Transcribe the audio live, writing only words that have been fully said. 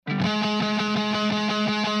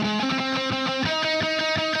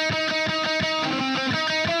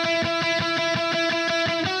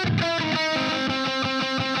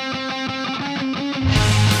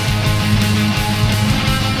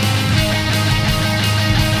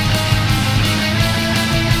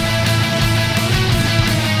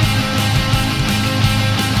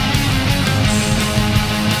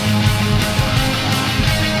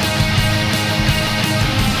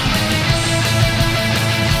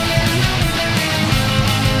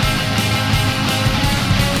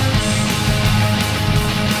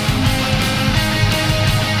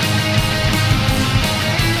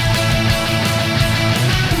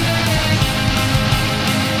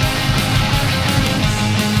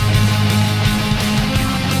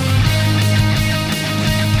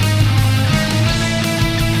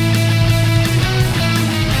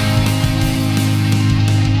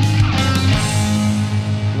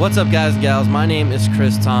What's up, guys and gals? My name is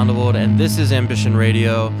Chris Tondavold, and this is Ambition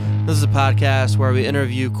Radio. This is a podcast where we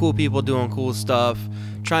interview cool people doing cool stuff,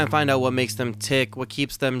 try and find out what makes them tick, what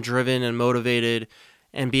keeps them driven and motivated,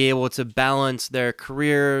 and be able to balance their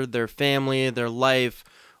career, their family, their life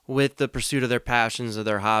with the pursuit of their passions or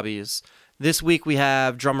their hobbies. This week we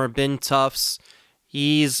have drummer Ben Tufts.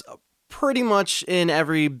 He's pretty much in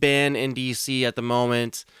every band in DC at the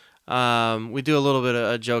moment. We do a little bit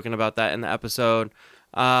of joking about that in the episode.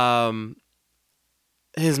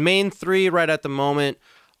 His main three right at the moment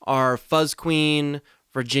are Fuzz Queen,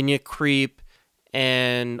 Virginia Creep,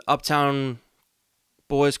 and Uptown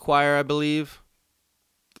Boys Choir, I believe.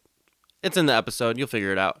 It's in the episode. You'll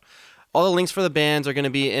figure it out. All the links for the bands are going to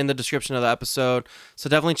be in the description of the episode, so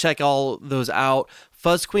definitely check all those out.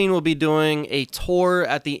 Fuzz Queen will be doing a tour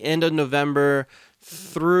at the end of November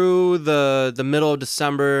through the middle of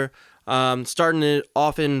December. Starting it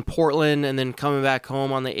off in Portland and then coming back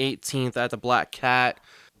home on the 18th at the Black Cat.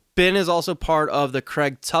 Ben is also part of the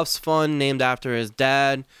Craig Tufts Fund, named after his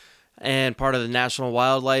dad, and part of the National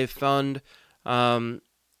Wildlife Fund.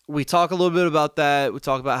 We talk a little bit about that. We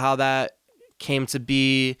talk about how that came to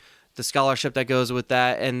be, the scholarship that goes with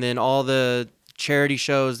that, and then all the charity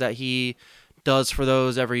shows that he does for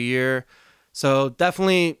those every year. So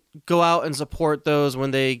definitely go out and support those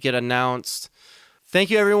when they get announced. Thank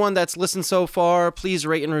you, everyone that's listened so far. Please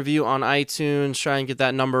rate and review on iTunes. Try and get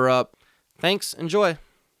that number up. Thanks. Enjoy.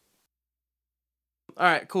 All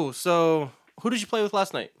right, cool. So who did you play with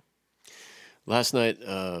last night? Last night,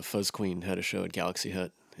 Fuzz Queen had a show at Galaxy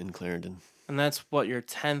Hut in Clarendon. And that's what, your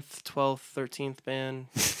 10th, 12th, 13th band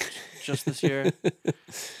just this year?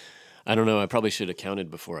 I don't know. I probably should have counted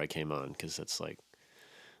before I came on, because that's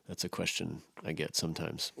a question I get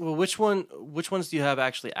sometimes. Well, which ones do you have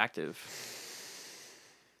actually active?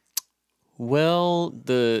 Well,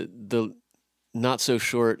 the not so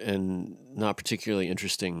short and not particularly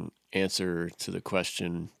interesting answer to the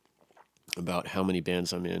question about how many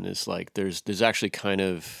bands I'm in is like there's actually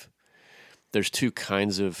there's two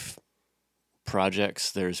kinds of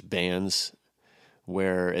projects. There's bands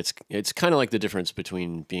where it's kind of like the difference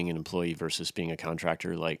between being an employee versus being a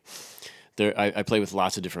contractor. Like I play with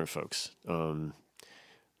lots of different folks,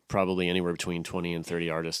 probably anywhere between 20 and 30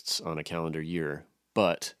 artists on a calendar year,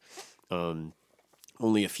 but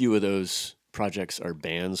only a few of those projects are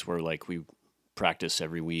bands where like we practice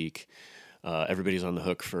every week. Everybody's on the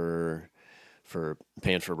hook for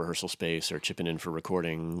paying for rehearsal space or chipping in for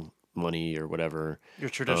recording money or whatever. Your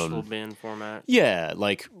traditional band format. Yeah,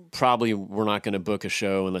 like probably we're not going to book a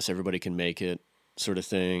show unless everybody can make it, sort of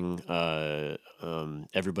thing.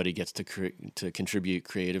 Everybody gets to contribute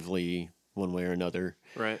creatively one way or another.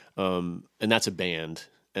 Right. And that's a band.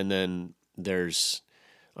 And then there's,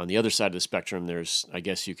 on the other side of the spectrum, there's, I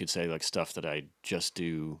guess you could say, like stuff that I just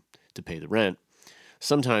do to pay the rent.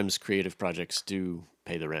 Sometimes creative projects do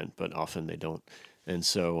pay the rent, but often they don't. And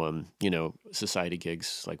so, society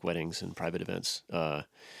gigs like weddings and private events,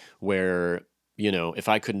 where, if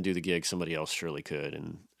I couldn't do the gig, somebody else surely could.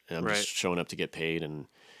 And I'm right. just showing up to get paid. And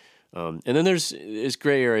then there's this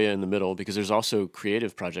gray area in the middle, because there's also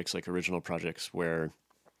creative projects, like original projects, where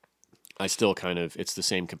I still it's the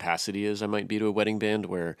same capacity as I might be to a wedding band,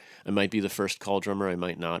 where I might be the first call drummer, I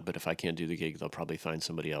might not, but if I can't do the gig, they'll probably find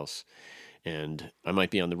somebody else. And I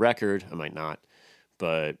might be on the record, I might not.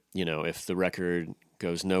 But, if the record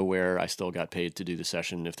goes nowhere, I still got paid to do the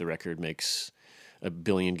session. If the record makes $1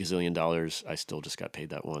 billion gazillion, I still just got paid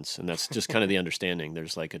that once. And that's just kind of the understanding.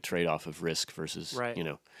 There's like a trade-off of risk versus, right.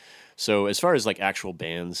 So as far as like actual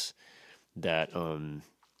bands that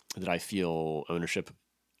I feel ownership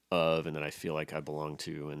of and that I feel like I belong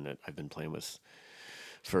to and that I've been playing with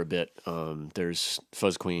for a bit, there's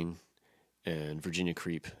Fuzz Queen and Virginia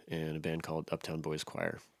Creep and a band called Uptown Boys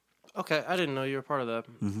Choir. Okay, I didn't know you were part of that.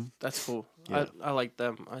 Mm-hmm. That's cool. Yeah. I like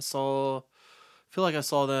them. I feel like I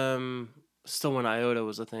saw them still when IOTA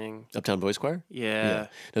was a thing. Uptown Boys Choir? Yeah.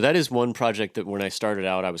 Now that is one project that when I started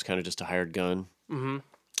out, I was kind of just a hired gun. Mm-hmm.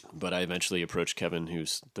 But I eventually approached Kevin,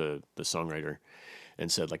 who's the songwriter,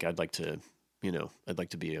 and said, like, I'd like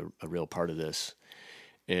to be a real part of this.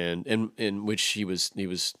 And in which he was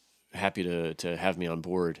happy to have me on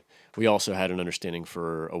board. We also had an understanding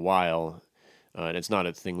for a while. And it's not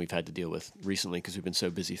a thing we've had to deal with recently because we've been so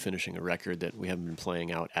busy finishing a record that we haven't been playing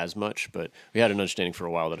out as much. But we had an understanding for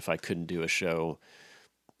a while that if I couldn't do a show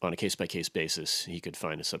on a case-by-case basis, he could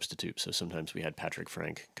find a substitute. So sometimes we had Patrick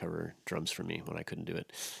Frank cover drums for me when I couldn't do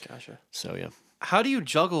it. Gotcha. So, yeah. How do you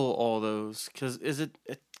juggle all those? Because it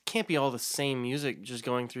can't be all the same music just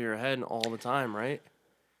going through your head all the time, right?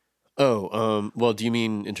 Oh, well, do you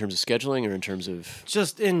mean in terms of scheduling or in terms of...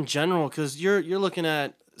 Just in general, because you're looking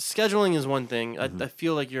at scheduling is one thing. Mm-hmm. I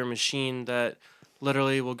feel like you're a machine that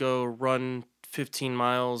literally will go run 15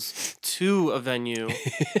 miles to a venue,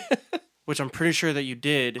 which I'm pretty sure that you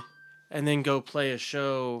did, and then go play a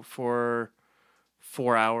show for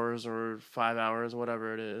 4 hours or 5 hours,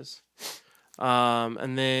 whatever it is.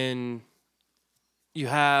 And then you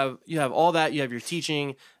have all that. You have your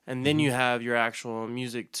teaching, and then you have your actual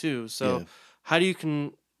music too. So Yeah. how do you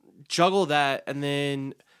can juggle that, and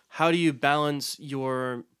then how do you balance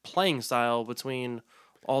your playing style between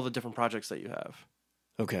all the different projects that you have?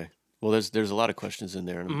 Okay. Well, there's a lot of questions in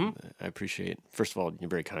there, and I appreciate. First of all, you're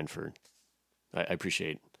very kind for. I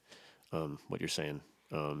appreciate what you're saying.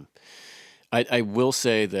 I will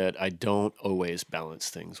say that I don't always balance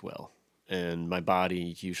things well, and my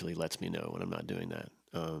body usually lets me know when I'm not doing that,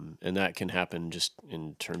 and that can happen just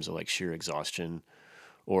in terms of like sheer exhaustion,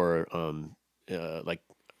 or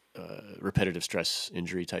repetitive stress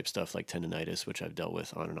injury type stuff like tendonitis, which I've dealt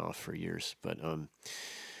with on and off for years, but.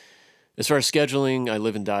 As far as scheduling, I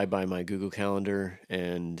live and die by my Google Calendar,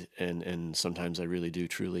 and sometimes I really do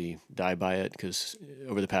truly die by it because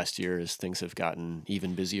over the past year, as things have gotten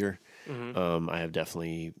even busier, I have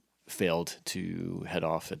definitely failed to head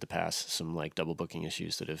off at the pass some like double booking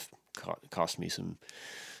issues that have cost me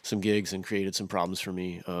some gigs and created some problems for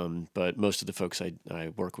me. But most of the folks I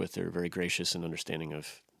work with are very gracious and understanding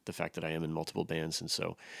of the fact that I am in multiple bands, and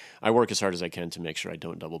so I work as hard as I can to make sure I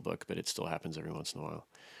don't double book, but it still happens every once in a while.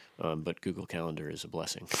 But Google Calendar is a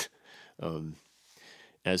blessing.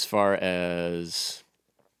 As far as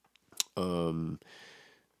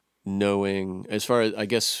knowing, as far as I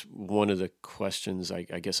guess one of the questions I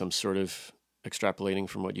guess I'm sort of extrapolating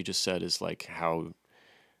from what you just said is like how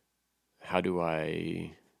do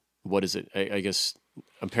I, what is it? I guess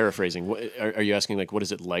I'm paraphrasing. What are you asking? Like, what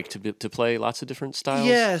is it like to play lots of different styles?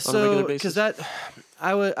 Yeah, on a so regular basis? because that,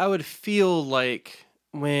 I would feel like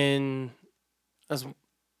when as a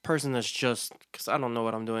person that's just because I don't know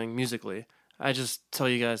what I'm doing musically, I just tell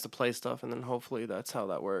you guys to play stuff, and then hopefully that's how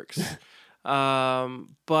that works.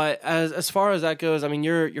 But as far as that goes, I mean,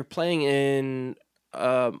 you're playing in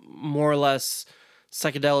more or less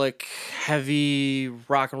psychedelic, heavy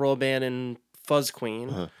rock and roll band in Fuzz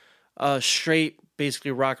Queen, straight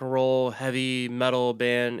basically rock and roll, heavy metal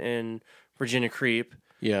band in Virginia Creep.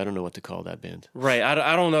 Yeah, I don't know what to call that band. Right,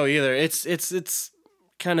 I don't know either. It's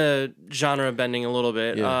kind of genre bending a little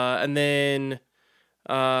bit. Yeah. And then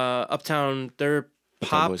Uptown, they're Uptown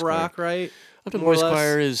pop Boys rock, Choir. right? Uptown More or Boys less.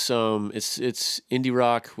 Choir is it's indie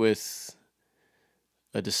rock with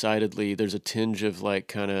a decidedly there's a tinge of like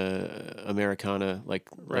kind of Americana, like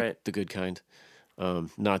Right. the good kind,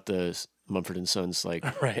 not the Mumford and Sons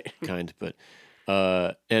like Right. kind, but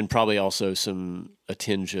and probably also a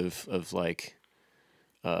tinge of like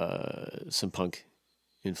some punk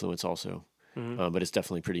influence also, but it's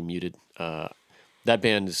definitely pretty muted. That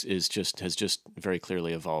band has just very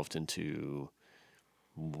clearly evolved into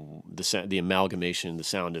the amalgamation, the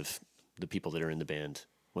sound of the people that are in the band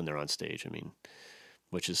when they're on stage. I mean,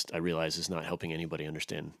 which is I realize is not helping anybody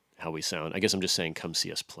understand how we sound. I guess I'm just saying, come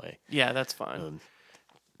see us play. Yeah, that's fine.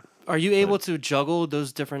 Are you able to juggle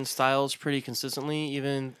those different styles pretty consistently,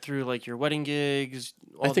 even through like your wedding gigs,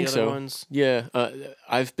 all I think the other so. ones? Yeah,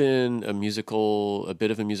 I've been a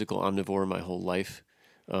bit of a musical omnivore my whole life,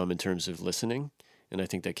 in terms of listening, and I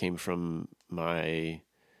think that came from my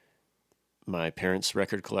parents'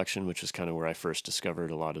 record collection, which is kind of where I first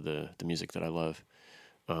discovered a lot of the music that I love.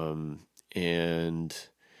 And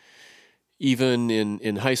even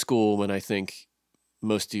in high school, when I think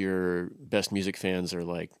most of your best music fans are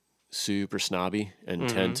like super snobby and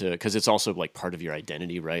tend to, because it's also like part of your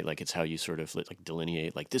identity, right? Like it's how you sort of like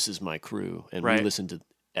delineate, like this is my crew, and we Right. listen to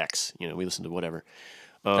X, we listen to whatever.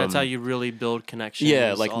 That's how you really build connections.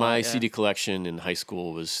 Yeah, like my yeah. CD collection in high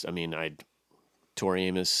school was, I mean, I'd Tori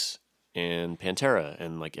Amos and Pantera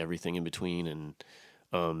and like everything in between, and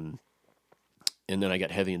then I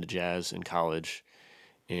got heavy into jazz in college,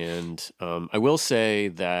 and I will say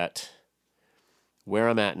that where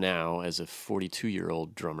I'm at now as a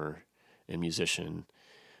 42-year-old drummer and musician,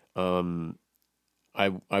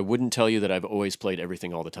 I wouldn't tell you that I've always played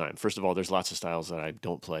everything all the time. First of all, there's lots of styles that I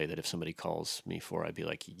don't play that if somebody calls me for, I'd be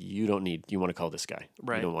like, you want to call this guy.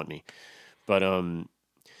 Right. You don't want me. But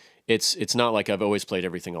it's not like I've always played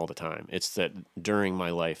everything all the time. It's that during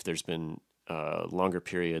my life, there's been longer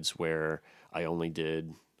periods where I only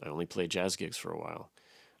played jazz gigs for a while.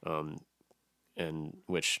 And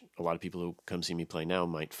which a lot of people who come see me play now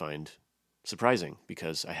might find surprising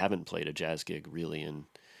because I haven't played a jazz gig really in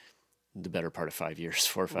the better part of 5 years,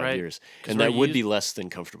 4 or 5 Right. years. 'Cause And we're that would used- be less than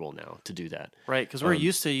comfortable now to do that. Right, because we're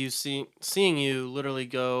used to you seeing you literally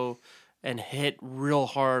go and hit real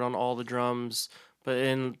hard on all the drums, but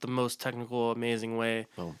in the most technical, amazing way.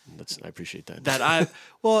 Well, I appreciate that. That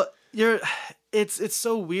it's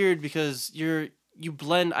so weird because you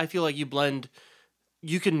blend. I feel like you blend.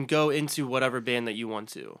 You can go into whatever band that you want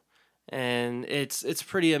to, and it's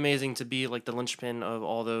pretty amazing to be like the linchpin of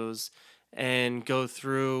all those, and go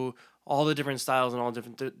through all the different styles and all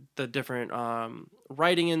the different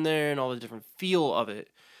writing in there and all the different feel of it.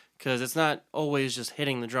 Because it's not always just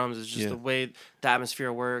hitting the drums; it's just the way the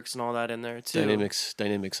atmosphere works and all that in there too.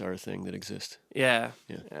 Dynamics are a thing that exist. Yeah.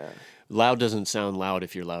 Loud doesn't sound loud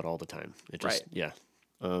if you're loud all the time. It just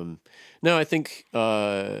no, I think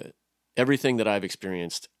everything that I've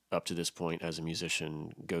experienced up to this point as a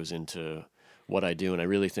musician goes into what I do, and I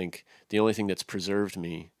really think the only thing that's preserved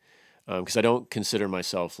me, because I don't consider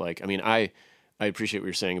myself like, I mean, I appreciate what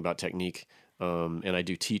you're saying about technique. And I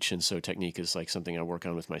do teach, and so technique is like something I work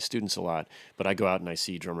on with my students a lot. But I go out and I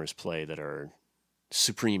see drummers play that are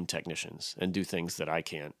supreme technicians and do things that I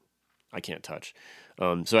can't touch.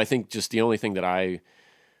 So I think just the only thing that I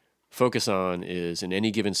focus on is in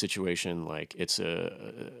any given situation, like it's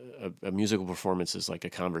a musical performance is like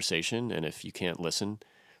a conversation, and if you can't listen,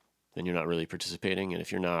 then you're not really participating. And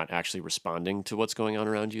if you're not actually responding to what's going on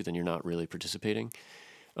around you, then you're not really participating.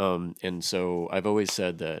 And so I've always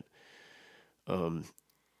said that.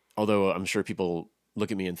 Although I'm sure people look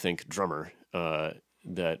at me and think drummer,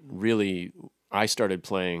 that really I started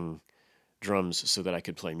playing drums so that I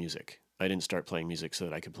could play music. I didn't start playing music so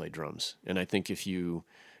that I could play drums. And I think if you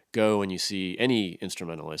go and you see any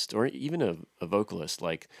instrumentalist or even a vocalist,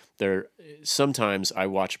 like sometimes I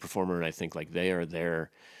watch a performer and I think like they are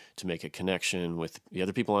there to make a connection with the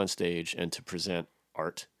other people on stage and to present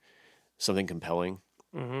art, something compelling.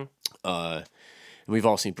 Mm-hmm. And we've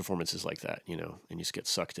all seen performances like that, and you just get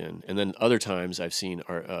sucked in. And then other times I've seen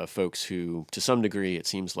folks who, to some degree, it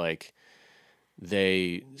seems like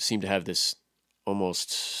they seem to have this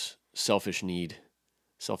almost selfish need.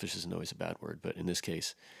 Selfish isn't always a bad word, but in this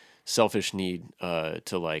case, selfish need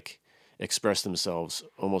to like express themselves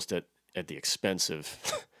almost at the expense of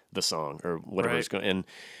the song or whatever is going.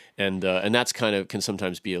 And that's kind of can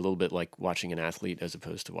sometimes be a little bit like watching an athlete as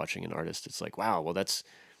opposed to watching an artist. It's like, wow, well that's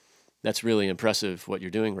really impressive what you're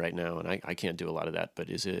doing right now, and I can't do a lot of that. But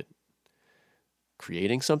is it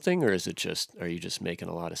creating something, or are you just making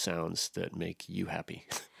a lot of sounds that make you happy?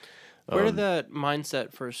 Where did that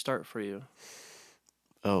mindset first start for you?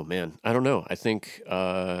 Oh man, I don't know. I think,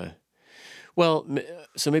 so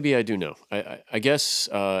maybe I do know. I guess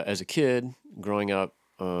as a kid growing up,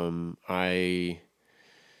 I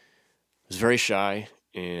was very shy.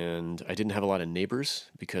 And I didn't have a lot of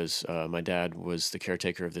neighbors because my dad was the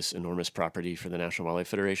caretaker of this enormous property for the National Wildlife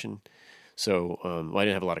Federation. So I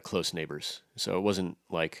didn't have a lot of close neighbors. So it wasn't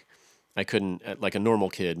like I couldn't, like a normal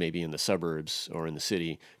kid, maybe in the suburbs or in the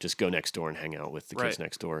city, just go next door and hang out with the kids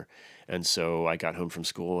next door. And so I got home from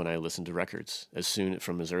school and I listened to records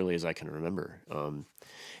from as early as I can remember. And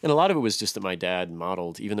a lot of it was just that my dad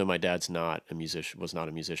modeled, even though my dad's was not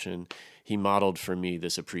a musician, he modeled for me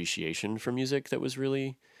this appreciation for music that was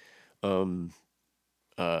really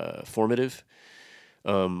formative.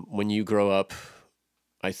 When you grow up,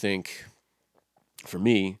 I think, for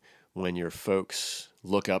me, when your folks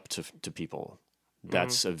look up to people,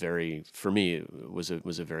 that's for me, it was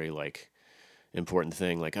a very like important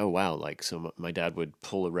thing. Like, oh wow, like so my dad would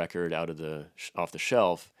pull a record out of off the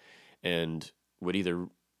shelf and would either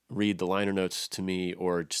read the liner notes to me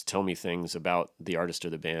or just tell me things about the artist or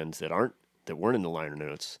the band that weren't in the liner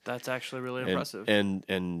notes. That's actually really impressive.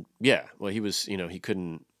 And yeah, well, he was, he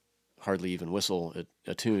couldn't hardly even whistle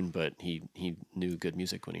a tune, but he knew good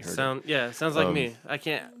music when he heard it. Yeah, sounds like me. I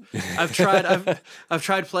can't. I've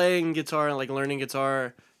tried playing guitar and like learning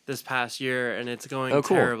guitar this past year, and it's going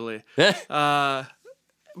terribly.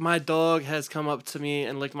 My dog has come up to me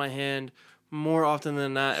and licked my hand more often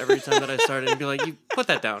than not every time that I started and be like, "You put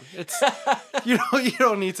that down. It's you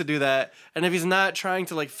don't need to do that." And if he's not trying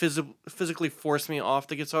to like physically force me off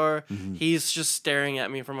the guitar, he's just staring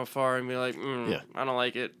at me from afar and be like, "I don't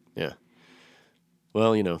like it." Yeah.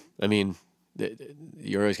 Well, I mean,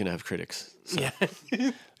 you're always gonna have critics. So. Yeah.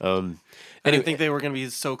 Anyway, I didn't think they were gonna be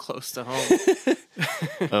so close to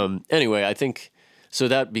home. Anyway, I think. So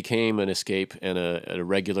that became an escape and a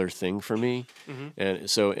regular thing for me. Mm-hmm. And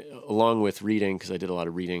so along with reading, because I did a lot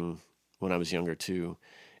of reading when I was younger too,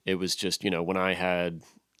 it was just, when I had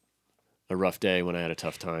a rough day, when I had a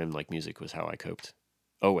tough time, like music was how I coped.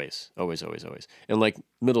 Always, always, always, always. And like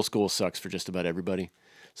middle school sucks for just about everybody.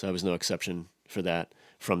 So I was no exception from that.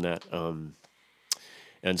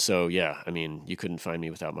 And so, yeah, I mean, you couldn't find me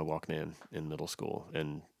without my Walkman in middle school.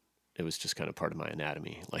 And it was just kind of part of my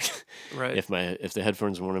anatomy. Like Right. if the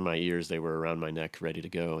headphones weren't in my ears, they were around my neck, ready to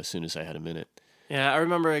go as soon as I had a minute. Yeah, I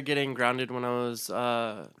remember getting grounded when I was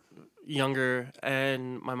younger,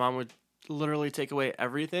 and my mom would literally take away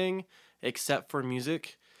everything except for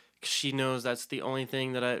music. 'Cause she knows that's the only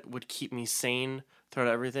thing that I would keep me sane throughout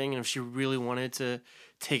everything. And if she really wanted to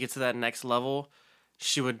take it to that next level,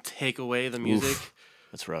 she would take away the music. Oof,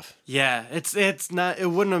 that's rough. Yeah, it's not.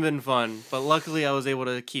 It wouldn't have been fun, but luckily I was able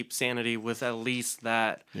to keep sanity with at least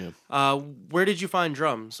that. Yeah. Where did you find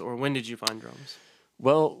drums, or when did you find drums?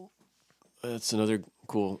 Well, that's another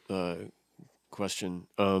cool question.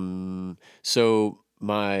 So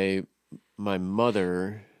my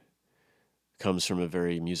mother comes from a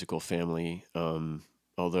very musical family.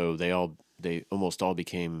 Although they almost all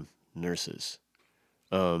became nurses.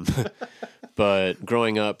 But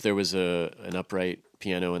growing up, there was an upright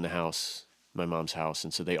piano in the house, my mom's house,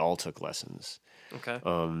 and so they all took lessons. Okay.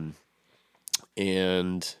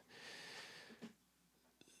 And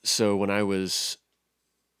so when I was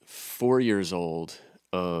 4 years old,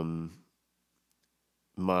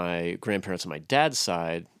 my grandparents on my dad's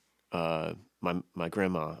side, my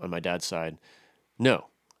grandma on my dad's side, no,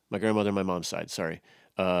 my grandmother on my mom's side, sorry,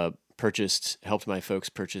 helped my folks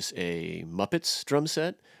purchase a Muppets drum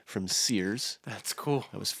set from Sears. That's cool.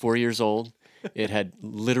 I was 4 years old. It had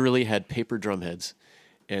literally had paper drum heads,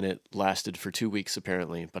 and it lasted for 2 weeks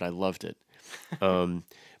apparently, but I loved it.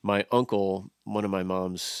 My uncle, one of my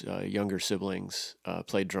mom's younger siblings,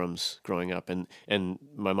 played drums growing up, and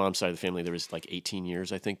my mom's side of the family, there was like 18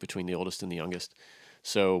 years, I think, between the oldest and the youngest.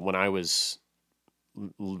 So when I was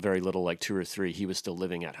very little, like 2 or 3, he was still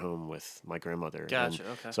living at home with my grandmother. Gotcha.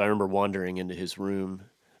 And Okay. so I remember wandering into his room,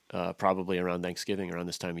 probably around Thanksgiving, around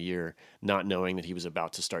this time of year, not knowing that he was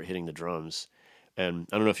about to start hitting the drums. And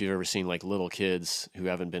I don't know if you've ever seen like little kids who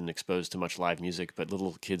haven't been exposed to much live music, but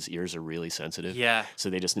little kids' ears are really sensitive. Yeah. So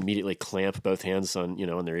they just immediately clamp both hands on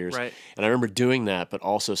their ears. Right. And I remember doing that, but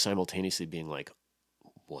also simultaneously being like,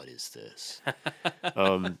 what is this?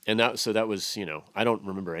 And that was, I don't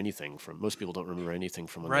remember anything most people don't remember anything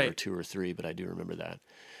from when they were Right. 2 or 3, but I do remember that.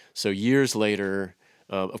 So years later,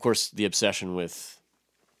 of course, the obsession with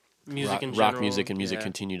Music in rock general. music and music Yeah.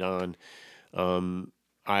 continued on.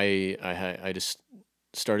 I just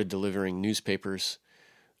started delivering newspapers.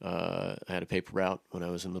 I had a paper route when I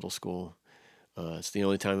was in middle school. It's the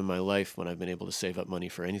only time in my life when I've been able to save up money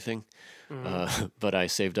for anything. But I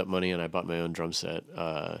saved up money and I bought my own drum set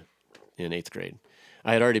in 8th grade.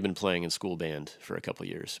 I had already been playing in school band for a couple of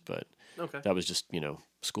years, but Okay. that was just,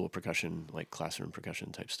 school percussion, like classroom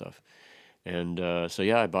percussion type stuff. And so,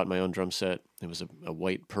 yeah, I bought my own drum set. It was a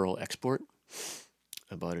white pearl export.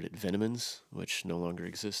 I bought it at Venemans, which no longer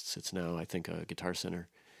exists. It's now, I think, a Guitar Center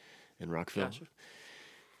in Rockville. Gotcha.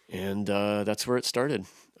 And that's where it started.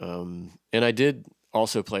 And I did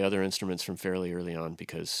also play other instruments from fairly early on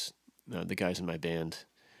because the guys in my band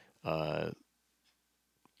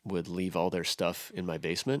would leave all their stuff in my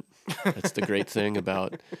basement. That's the great thing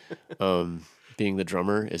about being the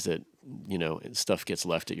drummer is that, stuff gets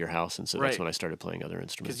left at your house. And so that's Right. when I started playing other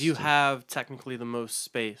instruments. Because you too. have technically the most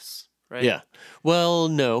space, right? Yeah. Well,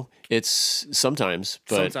 no, it's sometimes,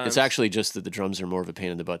 but Sometimes. it's actually just that the drums are more of a pain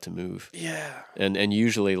in the butt to move. Yeah. And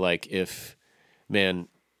usually, like, if my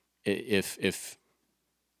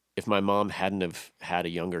mom hadn't have had a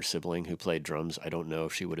younger sibling who played drums, I don't know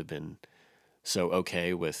if she would have been so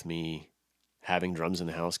okay with me having drums in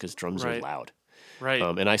the house because drums are Right. loud. Right.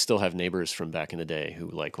 And I still have neighbors from back in the day who,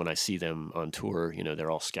 like, when I see them on tour,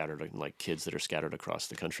 they're all scattered, like kids that are scattered across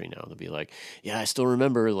the country now. They'll be like, "Yeah, I still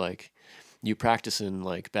remember like you practicing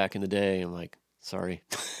like back in the day." I'm like, "Sorry,"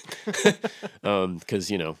 because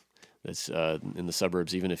that's in the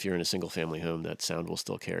suburbs. Even if you're in a single family home, that sound will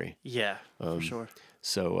still carry. Yeah, for sure.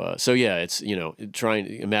 So yeah, it's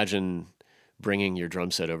imagine bringing your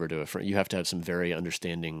drum set over to a friend. You have to have some very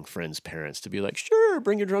understanding friends' parents to be like, sure,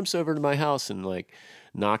 bring your drum set over to my house and like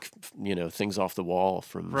knock things off the wall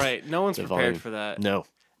from Right. No one's the prepared volume. for that. No.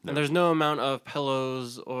 And there's no amount of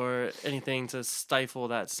pillows or anything to stifle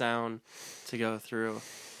that sound to go through.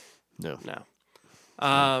 No.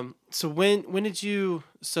 So when did you?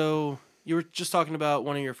 So you were just talking about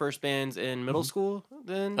one of your first bands in middle school,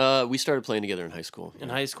 then We started playing together in high school. in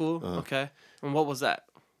high school. Okay. And what was that?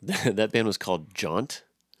 That band was called Jaunt.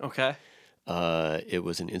 Okay. It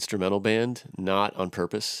was an instrumental band, not on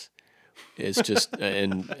purpose. It's just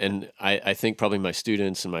and I think probably my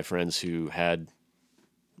students and my friends who had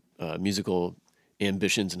musical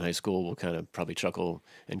ambitions in high school will kind of probably chuckle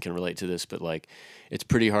and can relate to this, but like it's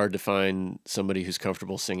pretty hard to find somebody who's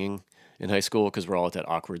comfortable singing in high school because we're all at that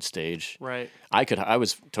awkward stage. Right. I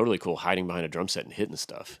was totally cool hiding behind a drum set and hitting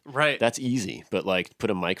stuff. Right. That's easy, but like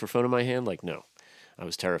put a microphone in my hand, like no. I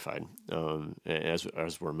was terrified,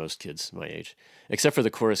 as were most kids my age, except for the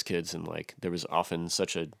chorus kids. And like, there was often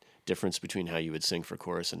such a difference between how you would sing for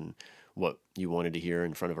chorus and what you wanted to hear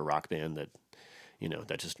in front of a rock band that,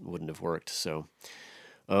 that just wouldn't have worked. So,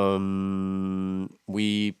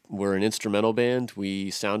 we were an instrumental band. We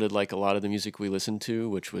sounded like a lot of the music we listened to,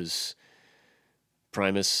 which was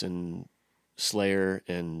Primus and Slayer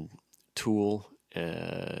and Tool,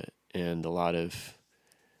 and a lot of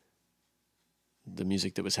the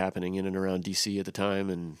music that was happening in and around DC at the time.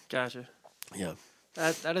 And Gotcha. yeah,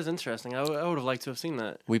 That is interesting. I would have liked to have seen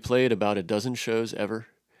that. we played about a dozen shows ever.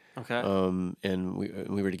 Okay. And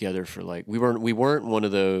we were together for like, we weren't one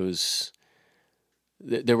of those,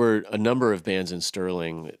 there were a number of bands in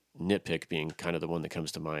Sterling, Nitpick being kind of the one that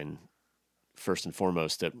comes to mind first and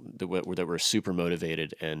foremost, that were super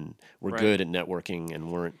motivated and were Right. good at networking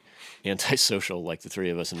and weren't antisocial like the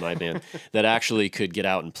three of us in my band, that actually could get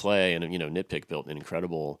out and play. And, Nitpick built an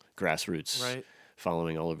incredible grassroots Right.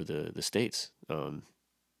 following all over the States,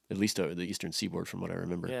 at least over the Eastern Seaboard from what I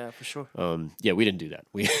remember. Yeah, for sure. Yeah, we didn't do that.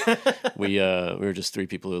 We were just three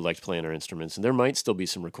people who liked playing our instruments, and there might still be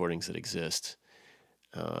some recordings that exist.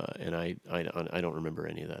 And I don't remember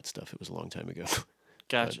any of that stuff. It was a long time ago.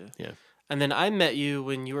 Gotcha. But, yeah. And then I met you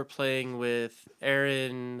when you were playing with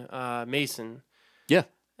Aaron Mason. Yeah.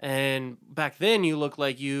 And back then you looked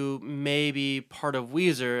like you may be part of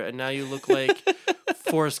Weezer, and now you look like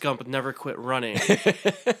Forrest Gump with Never Quit Running.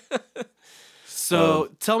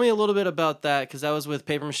 So tell me a little bit about that, because that was with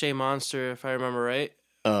Paper Mache Monster, if I remember right.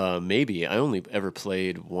 Maybe. I only ever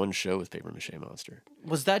played one show with Paper Mache Monster.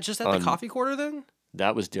 Was that just at the Coffee Quarter then?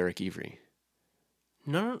 That was Derek Every.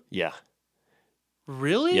 No. Yeah.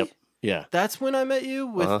 Really? Yep. Yeah. That's when I met you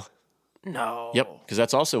with. Uh-huh. No. Yep. Because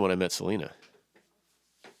that's also when I met Selena.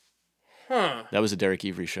 Huh. That was a Derek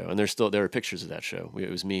Every show, and there are pictures of that show. It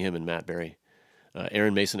was me, him, and Matt Berry.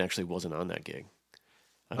 Aaron Mason actually wasn't on that gig.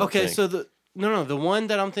 I don't Okay, think. so the one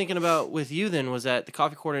that I'm thinking about with you then was at the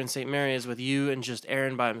Coffee Quarter in St. Mary's with you and just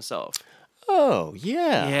Aaron by himself. Oh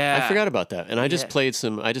yeah, Yeah. I forgot about that. And I just Yeah. played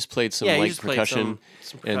some. I just played some Yeah, you light just played percussion,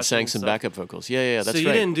 some and sang some stuff. backup vocals. Yeah, that's so you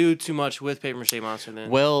right. didn't do too much with Paper Mache Monster then.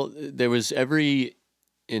 Well, there was every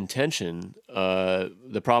intention.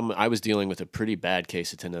 The problem, I was dealing with a pretty bad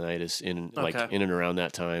case of tendonitis in and around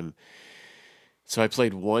that time. So I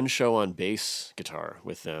played one show on bass guitar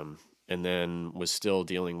with them, and then was still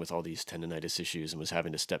dealing with all these tendonitis issues and was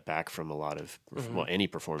having to step back from a lot of any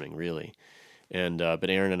performing really. And but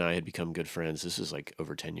Aaron and I had become good friends. This is like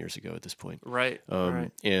over 10 years ago at this point. Right.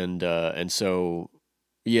 Right. And so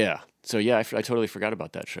yeah. I totally forgot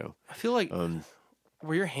about that show. I feel like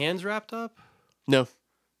were your hands wrapped up? No.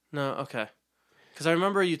 No. Okay. Because I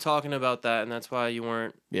remember you talking about that, and that's why you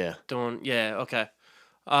weren't Yeah. doing. Yeah. Okay.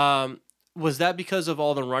 Was that because of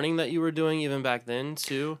all the running that you were doing even back then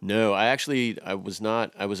too? No, I was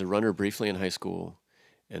not. I was a runner briefly in high school,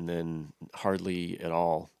 and then hardly at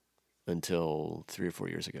all until 3 or 4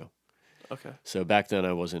 years ago. Okay. So back then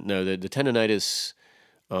I wasn't. No, the tendonitis.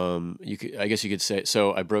 I guess you could say.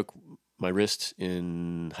 So I broke my wrist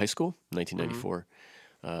in high school, 1994,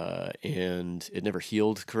 and it never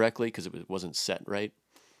healed correctly because it wasn't set right.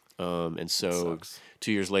 And so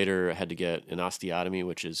 2 years later, I had to get an osteotomy,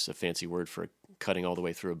 which is a fancy word for cutting all the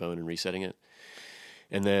way through a bone and resetting it.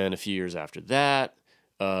 And then a few years after that,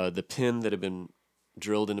 the pin that had been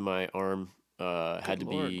drilled into my arm had to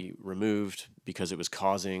be removed because it was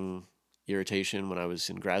causing irritation when I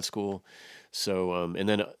was in grad school. So, and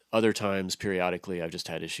then other times, periodically, I've just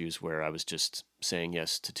had issues where I was just saying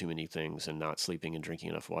yes to too many things and not sleeping and drinking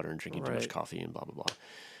enough water and drinking too much coffee and blah, blah, blah.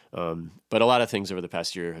 But a lot of things over the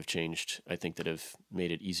past year have changed, I think, that have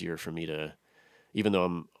made it easier for me to, even though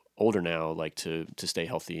I'm older now, like to stay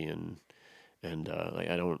healthy and like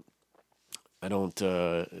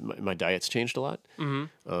my diet's changed a lot.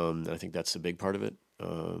 Mm-hmm. I think that's a big part of it.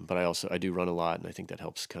 But I do run a lot, and I think that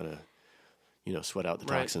helps kind of, sweat out the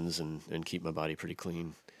toxins and keep my body pretty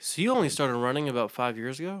clean. So you only started running about 5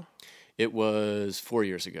 years ago? It was 4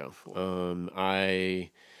 years ago.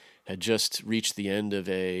 I had just reached the end of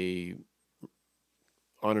a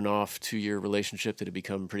on and off 2-year relationship that had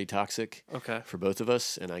become pretty toxic for both of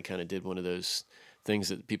us. And I kind of did one of those things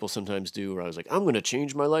that people sometimes do where I was like, I'm going to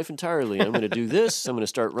change my life entirely. I'm going to do this. I'm going to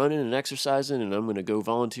start running and exercising, and I'm going to go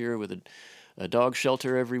volunteer with a dog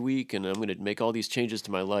shelter every week, and I'm going to make all these changes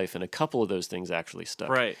to my life. And a couple of those things actually stuck.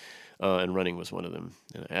 Right. and running was one of them.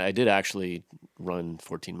 And I did actually run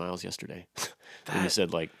 14 miles yesterday. And you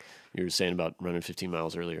said, like, you were saying about running 15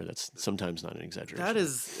 miles earlier. That's sometimes not an exaggeration. That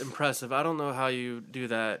is impressive. I don't know how you do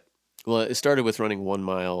that. Well, it started with running 1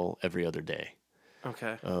 mile every other day.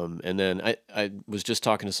 Okay. And then I was just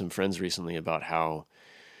talking to some friends recently about how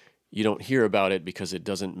you don't hear about it because it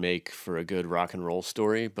doesn't make for a good rock and roll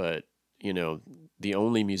story. But, you know, the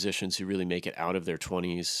only musicians who really make it out of their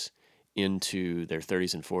 20s into their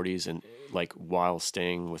 30s and 40s and like while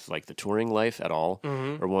staying with like the touring life at all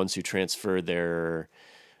are ones who transfer their,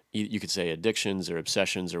 you could say, addictions or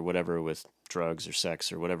obsessions or whatever with drugs or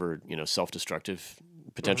sex or whatever, you know, self-destructive,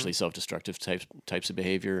 potentially self-destructive types of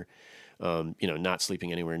behavior, you know, not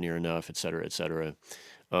sleeping anywhere near enough, et cetera,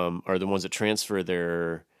 are the ones that transfer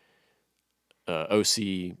their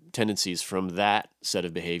OC tendencies from that set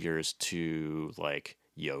of behaviors to like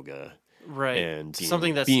yoga, right, and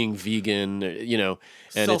something that's being vegan, you know,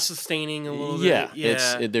 and self-sustaining a little bit.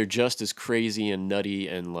 Yeah, They're just as crazy and nutty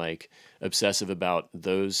and like obsessive about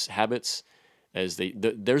those habits as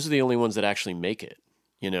those are the only ones that actually make it.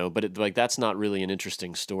 You know, but like that's not really an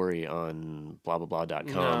interesting story on blah blah blah.com.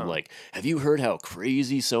 No. Like, have you heard how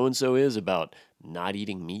crazy so and so is about not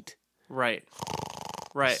eating meat? Right.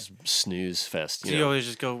 Snooze fest. So you always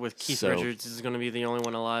just go with Keith Richards is going to be the only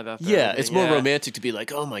one alive after. Yeah, everything. it's more romantic to be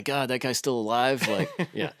like, oh my god, that guy's still alive. Like,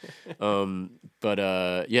 yeah,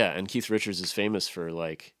 and Keith Richards is famous for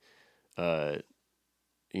like,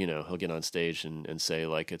 you know, he'll get on stage and say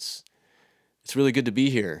like it's really good to be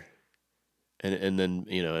here, and then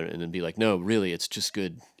you know, and then be like, no, really, it's just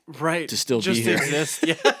good, right, to still just be here. Exist.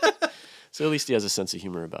 Yeah. So at least he has a sense of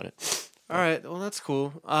humor about it. All right, well that's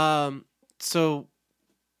cool. So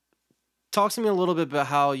talk to me a little bit about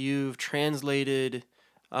how you've translated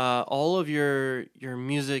all of your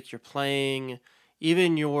music, your playing,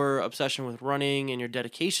 even your obsession with running and your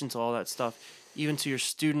dedication to all that stuff, even to your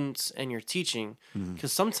students and your teaching.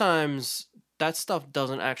 Because sometimes that stuff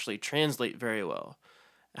doesn't actually translate very well.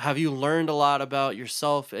 Have you learned a lot about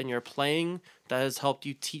yourself and your playing that has helped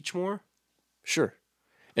you teach more? Sure.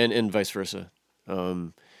 And vice versa.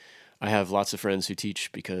 I have lots of friends who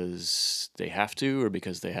teach because they have to, or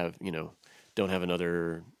because they have, you know, don't have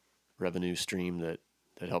another revenue stream that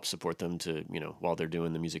helps support them to, you know, while they're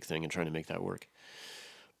doing the music thing and trying to make that work.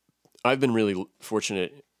 I've been really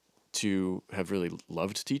fortunate to have really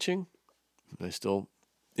loved teaching. I still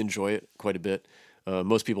enjoy it quite a bit.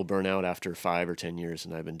 Most people burn out after 5 or 10 years,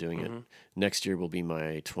 and I've been doing it. Next year will be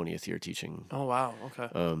my 20th year teaching. Oh, wow.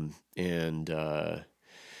 Okay. And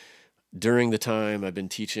during the time I've been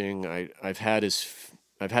teaching, I've had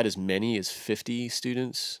as many as 50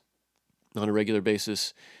 students on a regular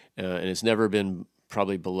basis, and it's never been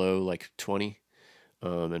probably below like 20.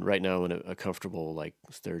 And right now I'm in a comfortable like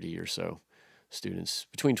 30 or so students,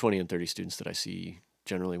 between 20 and 30 students that I see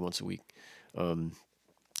generally once a week.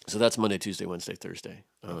 So that's Monday, Tuesday, Wednesday, Thursday.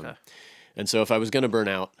 Okay. And so if I was going to burn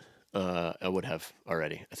out, I would have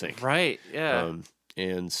already, I think. Right. Yeah.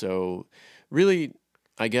 And so really,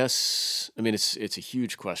 I guess, I mean, it's a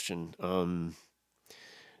huge question.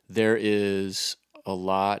 There is a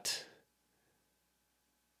lot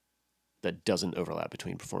that doesn't overlap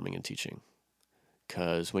between performing and teaching.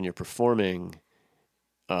 Because when you're performing,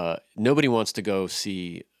 nobody wants to go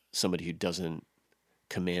see somebody who doesn't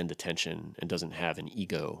command attention and doesn't have an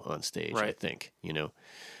ego on stage, right. I think, you know.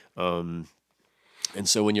 And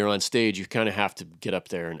so when you're on stage, you kind of have to get up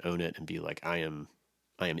there and own it and be like, I am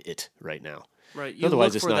it right now. Right. You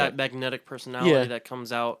look for that magnetic personality that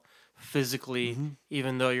comes out physically,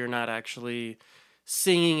 even though you're not actually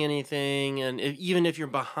singing anything. And even if you're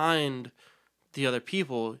behind the other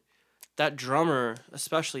people, that drummer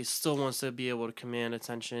especially still wants to be able to command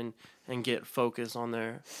attention and get focus on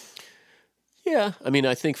their... Yeah. I mean,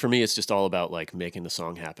 I think for me, it's just all about like making the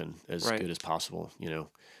song happen as good as possible, you know.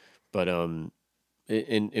 But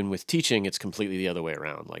in with teaching, it's completely the other way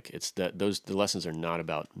around. Like it's that the lessons are not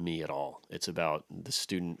about me at all. It's about the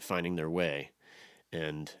student finding their way,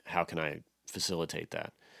 and how can I facilitate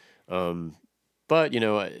that. But you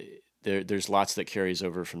know, there's lots that carries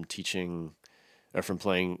over from teaching, or from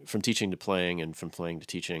teaching to playing, and from playing to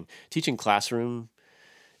teaching. Teaching classroom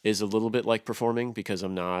is a little bit like performing because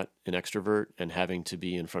I'm not an extrovert, and having to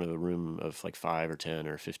be in front of a room of like 5 or 10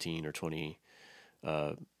 or 15 or 20.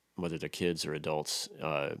 Whether they're kids or adults,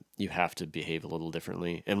 you have to behave a little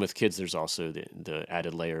differently. And with kids, there's also the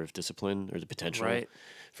added layer of discipline, or the potential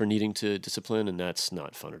for needing to discipline, and that's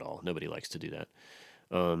not fun at all. Nobody likes to do that.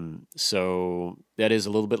 So that is a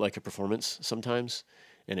little bit like a performance sometimes,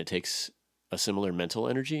 and it takes a similar mental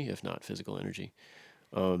energy, if not physical energy.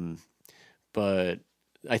 But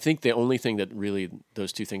I think the only thing that really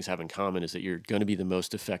those two things have in common is that you're going to be the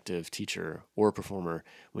most effective teacher or performer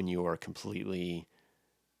when you are completely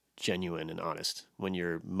genuine and honest, when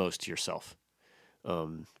you're most yourself.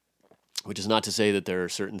 Which is not to say that there are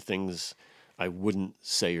certain things I wouldn't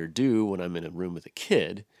say or do when I'm in a room with a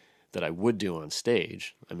kid that I would do on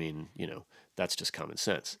stage. I mean, that's just common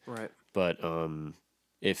sense. Right. But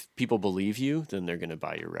if people believe you, then they're going to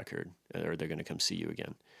buy your record, or they're going to come see you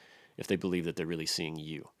again. If they believe that they're really seeing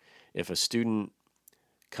you. If a student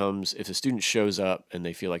shows up and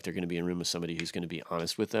they feel like they're going to be in a room with somebody who's going to be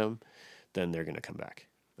honest with them, then they're going to come back.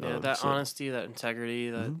 Yeah, that honesty, that integrity,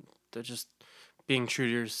 that just being true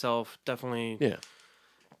to yourself, definitely. Yeah.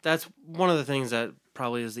 That's one of the things that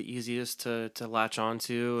probably is the easiest to latch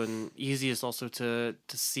onto, and easiest also to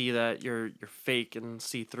see that you're fake and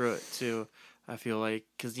see through it too. I feel like,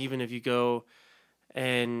 because even if you go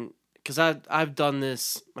and because I've done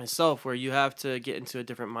this myself, where you have to get into a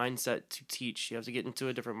different mindset to teach. You have to get into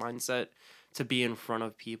a different mindset to be in front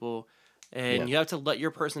of people, and you have to let your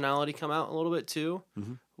personality come out a little bit too.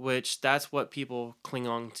 Mm-hmm. Which that's what people cling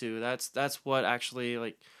on to. That's what actually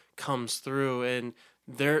like comes through, and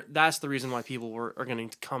that's the reason why people are going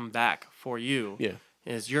to come back for you. Yeah.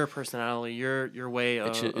 Is your personality, your way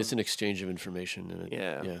of... It's an exchange of information. And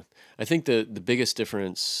yeah. I think the biggest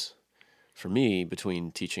difference for me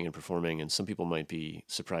between teaching and performing, and some people might be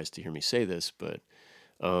surprised to hear me say this, but,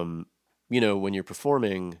 when you're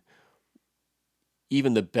performing,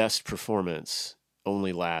 even the best performance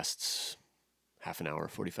only lasts half an hour,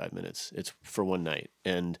 45 minutes. It's for one night.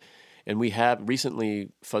 And we have recently,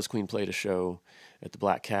 Fuzz Queen played a show at the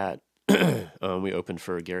Black Cat. We opened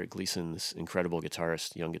for Garrett Gleason, this incredible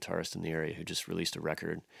guitarist, young guitarist in the area who just released a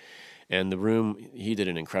record. And the room, he did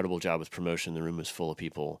an incredible job with promotion. The room was full of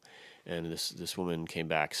people. And this woman came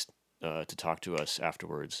back to talk to us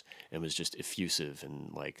afterwards and was just effusive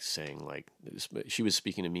and like saying like, she was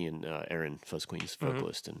speaking to me and Aaron, Fuzz Queen's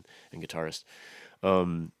vocalist and guitarist.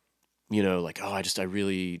 Like,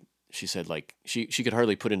 she said like, she could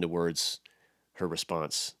hardly put into words her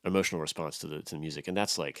emotional response to the music. And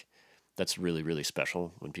that's really, really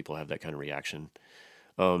special when people have that kind of reaction.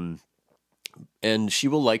 And she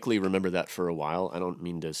will likely remember that for a while. I don't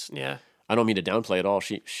mean to downplay it all.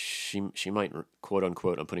 She might, quote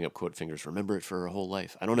unquote, I'm putting up quote fingers, remember it for her whole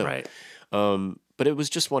life. I don't know. Right. But it was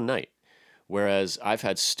just one night. Whereas I've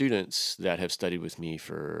had students that have studied with me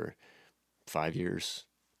for 5 years,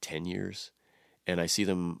 10 years, and I see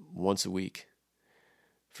them once a week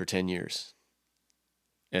for 10 years.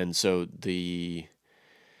 And so the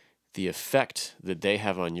effect that they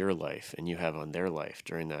have on your life and you have on their life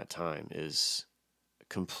during that time is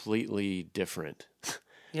completely different.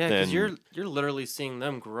 Yeah, because you're literally seeing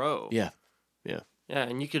them grow. Yeah. Yeah,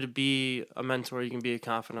 and you could be a mentor, you can be a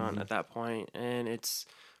confidant at that point, and it's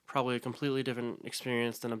probably a completely different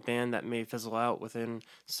experience than a band that may fizzle out within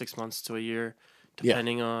 6 months to a year,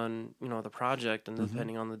 depending on the project and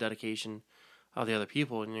depending on the dedication of the other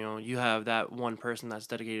people. And you have that one person that's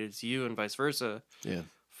dedicated to you, and vice versa. Yeah.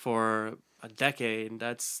 For a decade,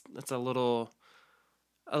 that's a little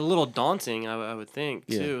daunting, I would think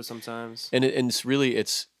too sometimes. And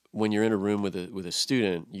it's when you're in a room with a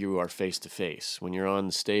student, you are face to face. When you're on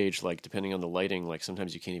the stage, like depending on the lighting, like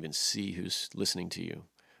sometimes you can't even see who's listening to you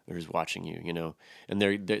or who's watching you. And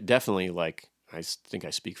they're definitely, like, I think I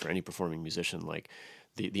speak for any performing musician, like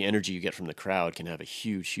the energy you get from the crowd can have a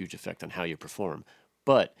huge effect on how you perform.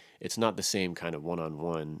 But it's not the same kind of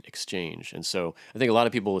one-on-one exchange. And so I think a lot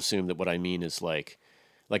of people assume that what I mean is like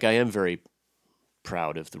I am very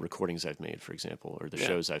proud of the recordings I've made, for example, or the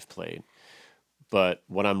shows I've played. But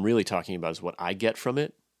what I'm really talking about is what I get from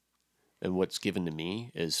it, and what's given to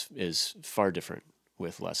me is far different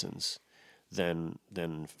with lessons than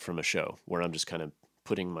from a show where I'm just kind of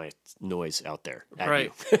putting my noise out there at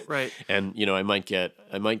you. Right. And I might get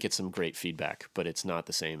some great feedback, but it's not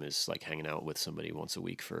the same as like hanging out with somebody once a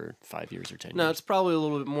week for 5 years or 10 years. No, it's probably a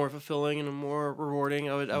little bit more fulfilling and more rewarding.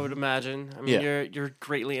 I would imagine. I mean, you're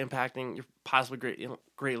greatly impacting. You're possibly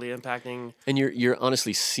greatly impacting. And you're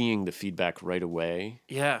honestly seeing the feedback right away.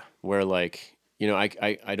 Yeah. Where like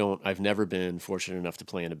I've never been fortunate enough to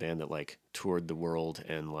play in a band that like toured the world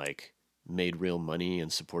and like made real money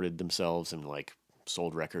and supported themselves and like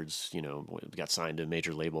sold records, got signed to a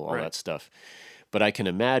major label, all that stuff. But I can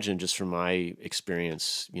imagine just from my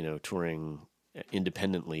experience, touring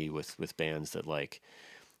independently with bands that like,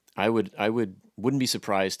 I wouldn't be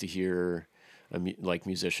surprised to hear like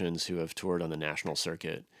musicians who have toured on the national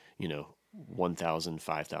circuit, 1,000,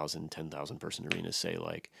 5,000, 10,000 person arenas say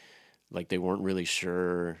like they weren't really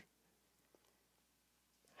sure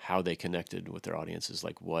how they connected with their audiences,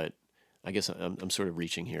 like what I guess I'm sort of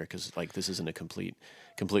reaching here because like this isn't a completely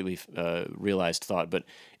realized thought, but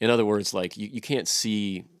in other words, like you can't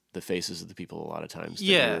see the faces of the people a lot of times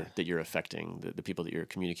that you're affecting, the people that you're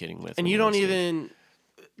communicating with. And you don't even,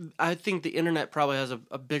 I think the internet probably has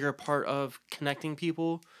a bigger part of connecting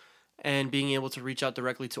people and being able to reach out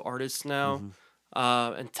directly to artists now,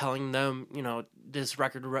 and telling them, this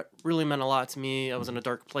record really meant a lot to me. I was in a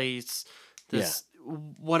dark place.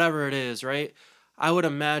 Whatever it is, right? I would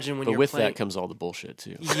imagine when but you're with playing, that comes all the bullshit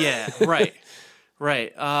too. Yeah, right.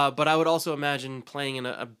 Right. But I would also imagine playing in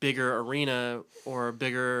a bigger arena or a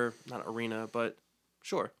bigger, not arena, but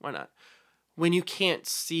sure, why not? When you can't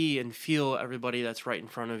see and feel everybody that's right in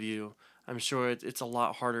front of you, I'm sure it's a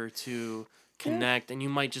lot harder to connect, and you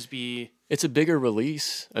might just be... It's a bigger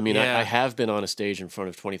release. I mean, I have been on a stage in front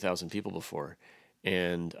of 20,000 people before,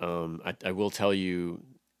 and I will tell you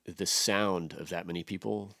the sound of that many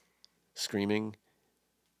people screaming,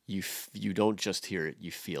 you don't just hear it,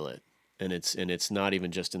 you feel it. And it's not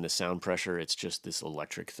even just in the sound pressure, it's just this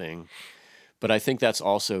electric thing. But I think that's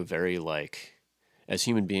also very like, as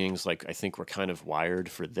human beings, like I think we're kind of wired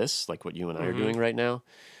for this, like what you and I are doing right now.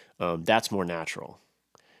 That's more natural.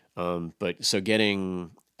 But so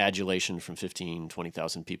getting adulation from 15,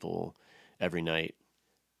 20,000 people every night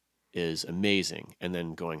is amazing. And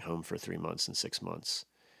then going home for 3 months and 6 months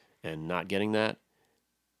and not getting that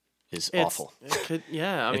is awful. It could,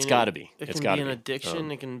 yeah. I it's mean, got to be. It It's can got be to an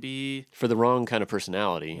addiction. It can be... For the wrong kind of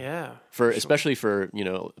personality. Yeah. Especially for,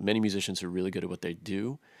 many musicians who are really good at what they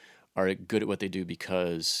do are good at what they do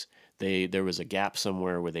because there was a gap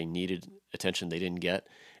somewhere where they needed attention they didn't get,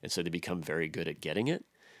 and so they become very good at getting it.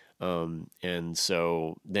 And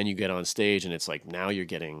so then you get on stage and it's like now you're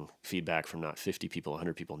getting feedback from not 50 people,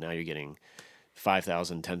 100 people. Now you're getting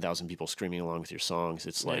 5,000, 10,000 people screaming along with your songs.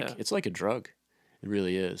 It's like it's like a drug. It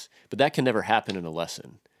really is. But that can never happen in a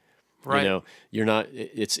lesson. Right. You're not,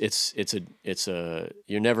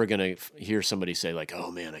 you're never going to hear somebody say like,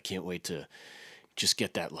 oh man, I can't wait to just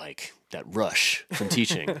get that rush from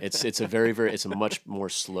teaching. It's a much more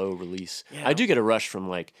slow release. Yeah. I do get a rush from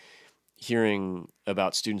like hearing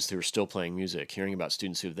about students who are still playing music, hearing about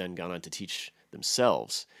students who have then gone on to teach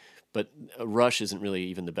themselves. But a rush isn't really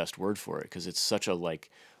even the best word for it because it's such a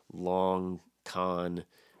like long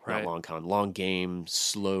game,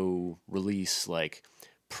 slow release, like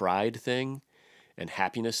pride thing and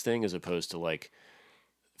happiness thing, as opposed to like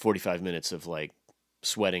 45 minutes of like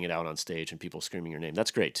sweating it out on stage and people screaming your name.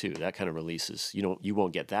 That's great too. That kind of releases, you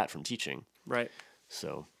won't get that from teaching. Right.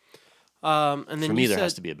 So, and then for me, there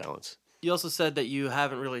has to be a balance. You also said that you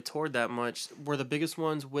haven't really toured that much. Were the biggest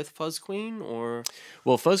ones with Fuzz Queen, or?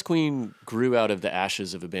 Well, Fuzz Queen grew out of the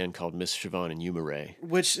ashes of a band called Miss Siobhan and Yuma Ray,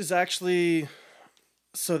 which is actually,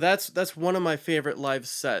 so that's one of my favorite live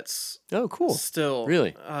sets. Oh, cool! Still,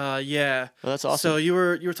 really? Yeah. Oh, that's awesome. So you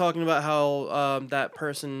were talking about how that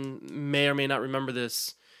person may or may not remember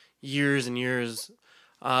this years and years.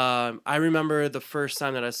 I remember the first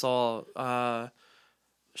time that I saw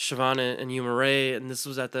Siobhan and Yuma Ray, and this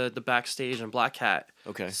was at the backstage on Black Hat.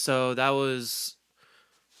 Okay. So that was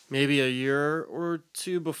maybe a year or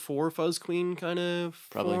two before Fuzz Queen kind of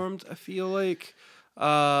formed, I feel like.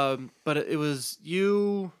 But it was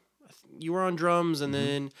you were on drums, and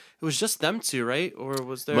then it was just them two, right? Or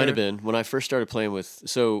was there... Might have been. When I first started playing with...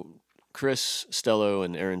 So Chris Stello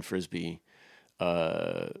and Aaron Frisbee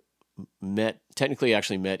actually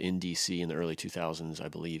met in D.C. in the early 2000s, I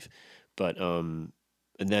believe. But... and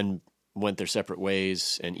then went their separate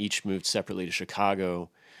ways and each moved separately to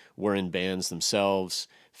Chicago, were in bands themselves,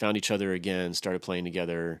 found each other again, started playing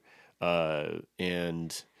together,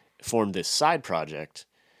 and formed this side project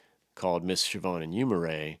called Miss Siobhan and Yuma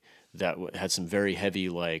Ray that had some very heavy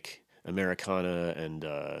like Americana and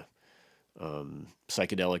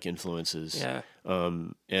psychedelic influences. Yeah.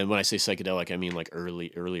 And when I say psychedelic, I mean like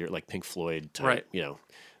earlier like Pink Floyd type, right.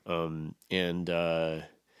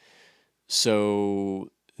 So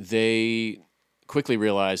they quickly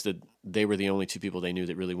realized that they were the only two people they knew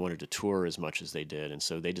that really wanted to tour as much as they did. And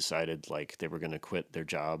so they decided like they were going to quit their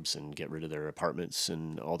jobs and get rid of their apartments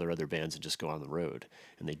and all their other bands and just go on the road.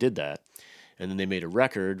 And they did that. And then they made a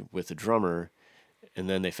record with a drummer. And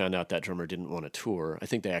then they found out that drummer didn't want to tour. I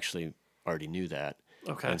think they actually already knew that.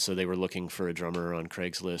 Okay. And so they were looking for a drummer on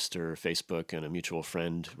Craigslist or Facebook, and a mutual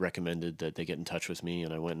friend recommended that they get in touch with me.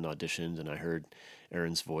 And I went and auditioned, and I heard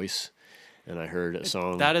Aaron's voice. And I heard a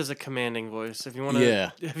song. That is a commanding voice. If you want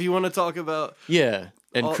to, if you want to talk about. Yeah,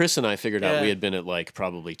 and Chris and I figured out we had been at like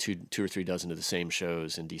probably two or three dozen of the same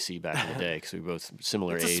shows in DC back in the day because we were both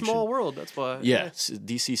similar age. It's a small world. That's why. Yeah,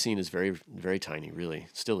 DC scene is very very tiny. Really,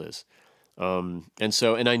 still is. And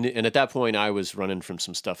so, and and at that point, I was running from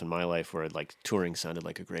some stuff in my life where like touring sounded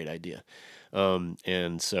like a great idea.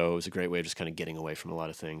 And so it was a great way of just kind of getting away from a lot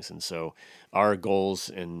of things. And so our goals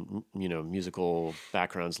and, musical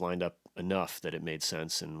backgrounds lined up enough that it made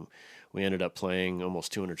sense. And we ended up playing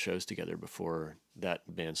almost 200 shows together before that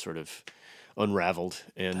band sort of unraveled.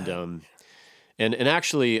 And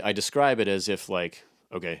actually I describe it as if like,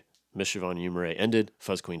 okay, Miss Siobhan and Umaray ended,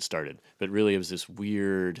 Fuzz Queen started, but really it was this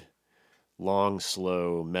weird, long,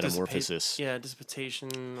 slow metamorphosis. Dissipation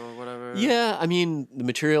or whatever. Yeah, I mean, the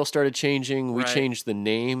material started changing. We Right. changed the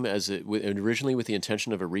name originally with the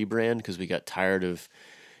intention of a rebrand because we got tired of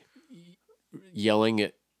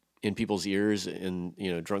yelling in people's ears and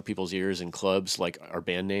drunk people's ears in clubs like our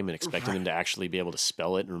band name and expecting them to actually be able to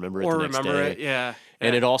spell it and remember it Or the next remember day. it, yeah.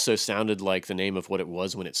 And it also sounded like the name of what it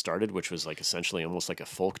was when it started, which was like essentially almost like a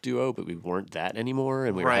folk duo, but we weren't that anymore,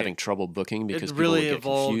 and we were Right. having trouble booking because It people really would get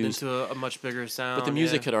evolved confused. into a much bigger sound. But the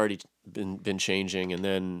music yeah. had already been changing, and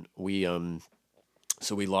then we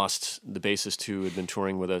lost the bassist who had been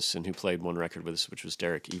touring with us and who played one record with us, which was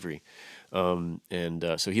Derek Every.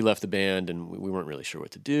 So he left the band, and we weren't really sure what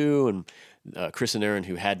to do. And Chris and Aaron,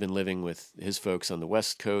 who had been living with his folks on the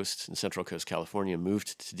West Coast and Central Coast, California,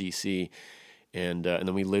 moved to D.C., and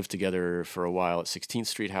then we lived together for a while at 16th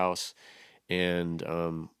Street House, and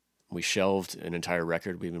we shelved an entire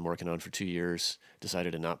record we'd been working on for 2 years,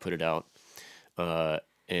 decided to not put it out.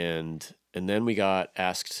 And then we got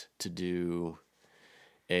asked to do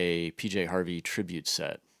a PJ Harvey tribute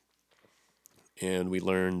set. And we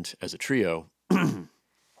learned as a trio, I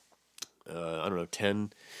don't know,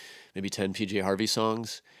 maybe 10 PJ Harvey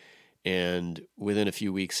songs. And within a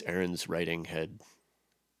few weeks, Aaron's writing had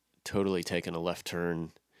totally taken a left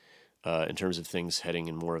turn in terms of things heading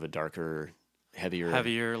in more of a darker,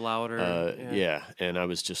 heavier, louder. Yeah. And I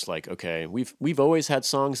was just like, okay, we've always had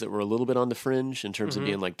songs that were a little bit on the fringe in terms of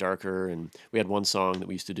being like darker. And we had one song that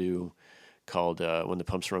we used to do called When the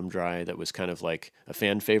Pumps Run Dry that was kind of like a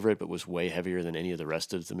fan favorite, but was way heavier than any of the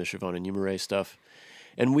rest of the Miss Siobhan and Umaray stuff.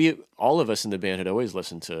 And all of us in the band had always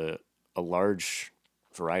listened to a large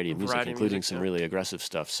variety of music, including some really aggressive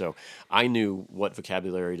stuff. So I knew what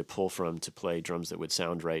vocabulary to pull from to play drums that would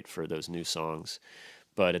sound right for those new songs.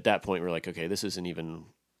 But at that point, we're like, okay, this isn't even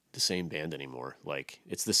the same band anymore. Like,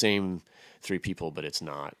 it's the same three people, but it's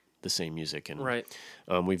not the same music. And Right.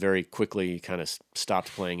 We very quickly kind of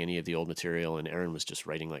stopped playing any of the old material, and Erin was just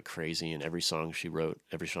writing like crazy, and every song she wrote,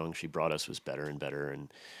 every song she brought us was better and better.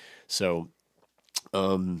 And so,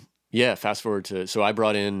 fast forward so I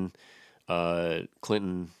brought in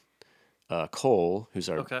Clinton Cole, who's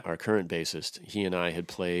our current bassist. He and I had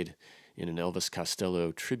played in an Elvis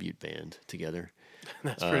Costello tribute band together.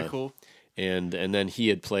 That's pretty cool. And then he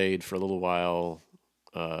had played for a little while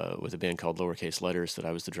with a band called Lowercase Letters that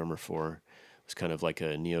I was the drummer for. It was kind of like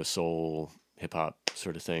a neo-soul hip-hop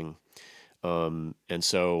sort of thing. And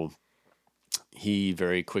so he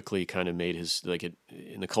very quickly kind of made his,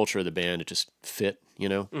 in the culture of the band, it just fit,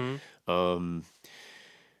 Mm-hmm.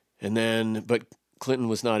 And then, but Clinton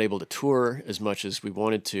was not able to tour as much as we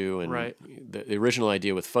wanted to. And Right. the original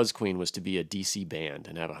idea with Fuzz Queen was to be a DC band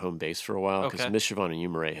and have a home base for a while, because Miss Siobhan and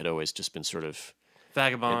Umaray had always just been sort of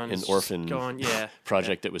Vagabonds, an orphan yeah,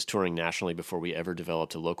 project that was touring nationally before we ever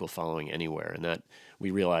developed a local following anywhere. And that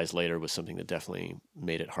we realized later was something that definitely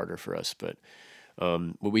made it harder for us. But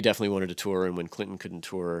we definitely wanted to tour. And when Clinton couldn't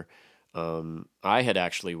tour, I had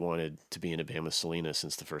actually wanted to be in a band with Selena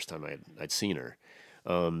since the first time I'd seen her.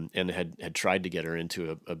 And had tried to get her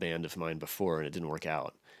into a band of mine before, and it didn't work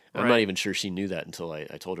out. I'm not even sure she knew that until I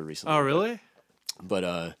told her recently. Oh, really?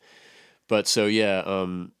 But so yeah,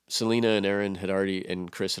 Selena and Aaron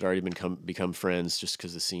and Chris had already become friends, just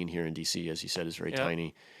because the scene here in DC, as you said, is very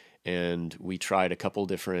tiny. And we tried a couple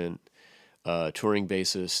different touring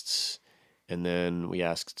bassists, and then we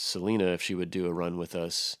asked Selena if she would do a run with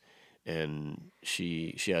us. And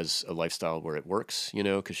she has a lifestyle where it works,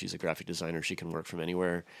 because she's a graphic designer. She can work from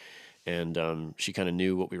anywhere. And she kind of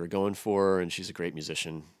knew what we were going for, and she's a great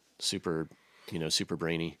musician, super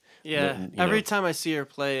brainy. Yeah. Every time I see her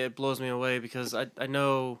play, it blows me away, because I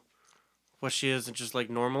know what she is just like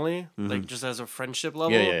normally, like just as a friendship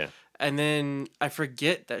level. Yeah. And then I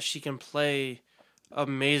forget that she can play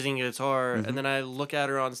amazing guitar. And then I look at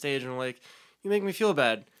her on stage and I'm like, you make me feel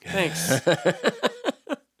bad. Thanks.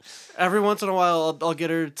 Every once in a while, I'll get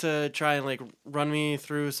her to try and like run me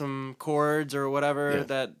through some chords or whatever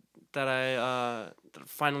that I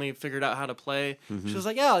finally figured out how to play. She was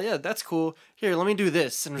like, "Yeah, that's cool. Here, let me do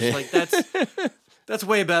this." And it's like, that's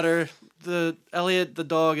way better. Elliot the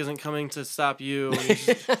dog isn't coming to stop you.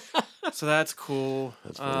 So that's cool.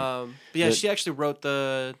 That's funny. But yeah, But- she actually wrote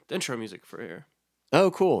the intro music for here. Oh,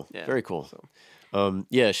 cool. Yeah, Very cool. so.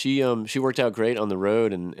 Yeah, she worked out great on the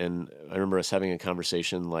road, and I remember us having a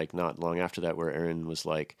conversation like not long after that where Erin was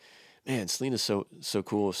like, "Man, Selena's so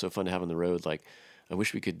cool, so fun to have on the road. Like, I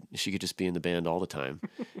wish she could just be in the band all the time."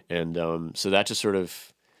 And so that just sort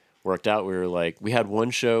of worked out. We were like, we had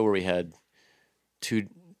one show where we had two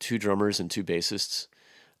drummers and two bassists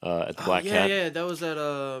at the Black Cat. Yeah, that was at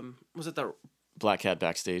was it the Black Cat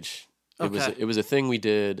backstage. Okay. It was a thing we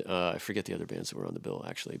did. I forget the other bands that were on the bill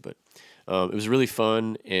actually, but it was really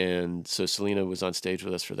fun. And so Selena was on stage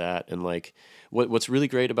with us for that. And like, what's really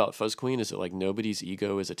great about Fuzz Queen is that like nobody's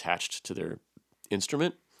ego is attached to their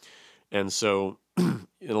instrument. And so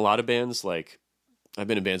in a lot of bands, like I've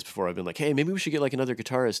been in bands before, I've been like, hey, maybe we should get like another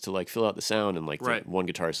guitarist to like fill out the sound. And like Right. the one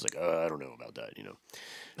guitarist is like, I don't know about that, you know.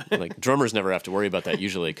 Like drummers never have to worry about that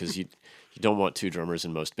usually because you don't want two drummers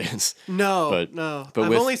in most bands. no, But- no. but I've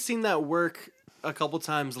with- only seen that work a couple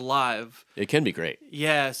times live. It can be great.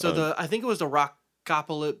 Yeah, so I think it was the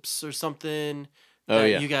Rockopolypse or something. Oh that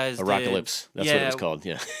yeah, you guys a did. Rockalypse. That's what it was called.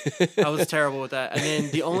 Yeah. I was terrible with that. And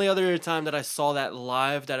then the only other time that I saw that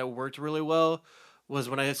live that it worked really well was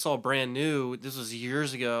when I saw Brand New. This was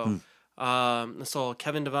years ago. I saw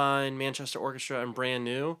Kevin Devine, Manchester Orchestra, and Brand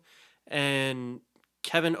New. And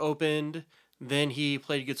Kevin opened, then he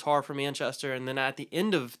played guitar for Manchester, and then at the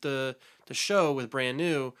end of the show with Brand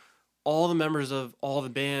New, all the members of all the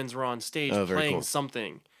bands were on stage Oh, very playing cool.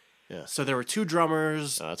 something. Yeah. So there were two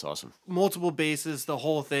drummers, Oh, that's awesome. multiple basses, the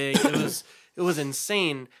whole thing. It was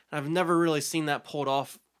insane. I've never really seen that pulled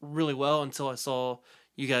off really well until I saw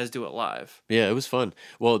you guys do it live. Yeah, it was fun.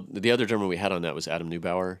 Well, the other drummer we had on that was Adam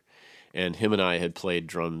Neubauer, and him and I had played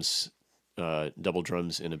drums, double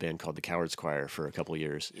drums in a band called the Cowards Choir for a couple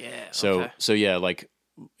years. Yeah. So okay. so yeah, like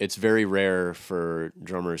it's very rare for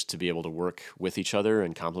drummers to be able to work with each other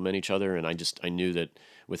and complement each other, and I knew that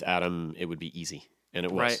with Adam it would be easy, and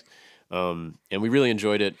it was. Right. And we really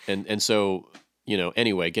enjoyed it, and so you know,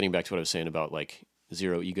 anyway, getting back to what I was saying about like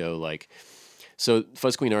zero ego, like so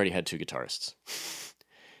Fuzz Queen already had two guitarists.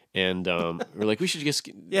 And we're like, we should just.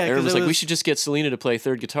 Yeah, Aaron 'cause was it like, we was- should just get Selena to play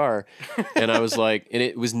third guitar, and I was like, and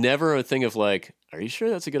it was never a thing of like, are you sure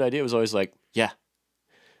that's a good idea? It was always like,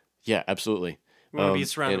 yeah, absolutely. We want to be and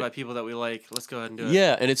surrounded it- by people that we like. Let's go ahead and do it.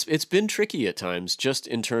 Yeah, and it's been tricky at times, just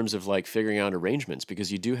in terms of like figuring out arrangements,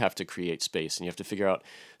 because you do have to create space and you have to figure out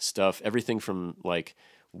stuff, everything from like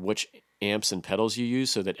which amps and pedals you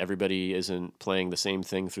use, so that everybody isn't playing the same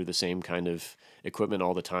thing through the same kind of equipment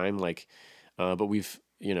all the time. Like, but we've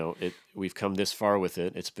come this far with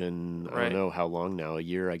it. It's been I Right. don't know how long now, a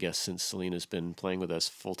year I guess, since Selena's been playing with us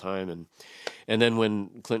full time, and then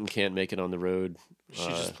when Clinton can't make it on the road. She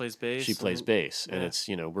just plays bass. She plays and- bass, and yeah. it's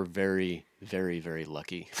we're very, very, very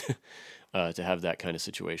lucky to have that kind of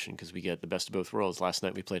situation because we get the best of both worlds. Last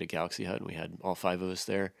night we played at Galaxy Hut, and we had all five of us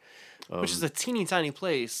there. which is a teeny tiny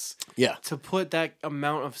place Yeah, to put that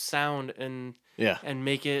amount of sound and yeah.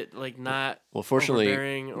 make it like not Well, fortunately,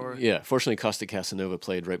 overbearing or fortunately, Costa Casanova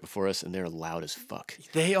played right before us, and they're loud as fuck.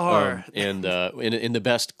 they are. And in the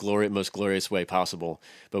best, most glorious way possible.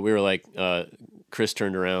 But we were like, Chris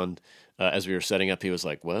turned around as we were setting up. He was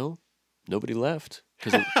like, "Well, nobody left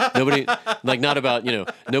because nobody like not about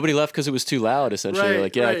nobody left because it was too loud." Essentially, Right, We're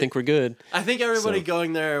like, "Yeah, I right. think we're good." I think everybody So-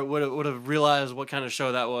 going there would have realized what kind of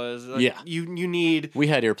show that was. Like, Yeah. you need We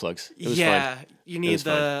had earplugs. It was yeah, fun. you need was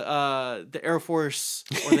the Air Force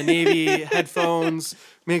or the Navy headphones.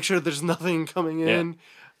 Make sure there's nothing coming in.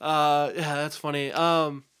 Yeah, that's funny.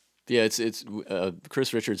 Yeah, it's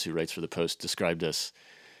Chris Richards, who writes for the Post, described us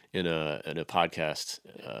in a podcast,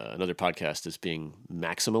 another podcast, as being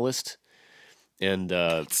maximalist, and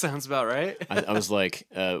Sounds about right. I was like,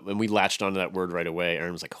 when we latched onto that word right away,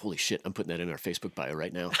 Aaron was like, "Holy shit, I'm putting that in our Facebook bio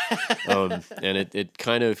right now." And it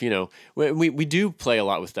kind of we do play a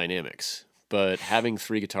lot with dynamics, but having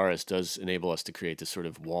three guitarists does enable us to create this sort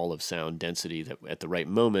of wall of sound density that at the right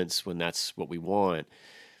moments, when that's what we want,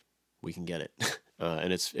 we can get it.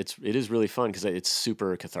 And it is really fun because it's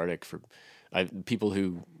super cathartic for people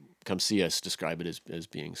who come see us describe it as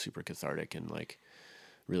being super cathartic and like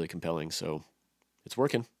really compelling. So it's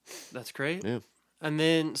working. That's great. Yeah. And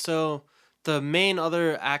then so the main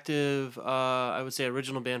other active, I would say,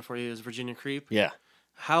 original band for you is Virginia Creep. Yeah.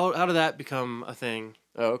 How did that become a thing?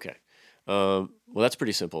 Oh, okay. Well, that's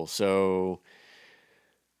pretty simple. So,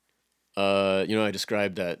 I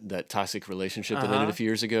described that toxic relationship that ended a few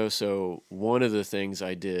years ago. So one of the things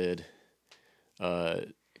I did,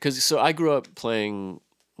 because I grew up playing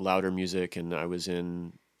louder music, and I was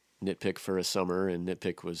in Nitpick for a summer, and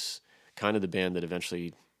Nitpick was kind of the band that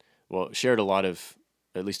eventually, shared a lot of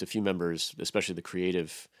at least a few members, especially the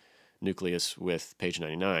creative nucleus with Page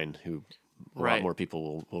 99, who a lot Right. more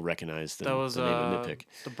people will recognize than That was the name of Nitpick.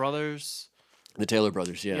 the brothers. The Taylor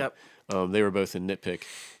brothers, yeah. Yep. They were both in Nitpick,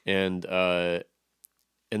 and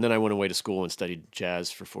then I went away to school and studied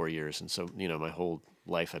jazz for 4 years, and so my whole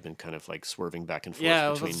life I've been kind of like swerving back and forth. Yeah, I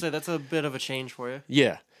was between... about to say that's a bit of a change for you.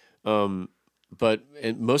 Yeah, but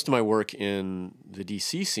most of my work in the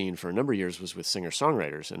DC scene for a number of years was with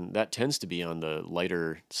singer-songwriters, and that tends to be on the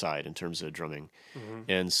lighter side in terms of drumming. Mm-hmm.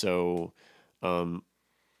 And so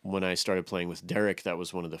when I started playing with Derek, that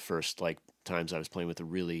was one of the first times I was playing with a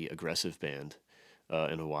really aggressive band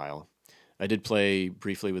in a while. I did play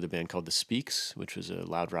briefly with a band called The Speaks, which was a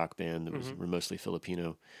loud rock band that was mostly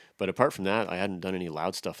Filipino. But apart from that, I hadn't done any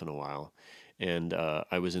loud stuff in a while. And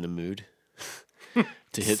I was in a mood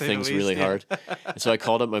to hit things really hard. And so I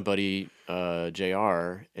called up my buddy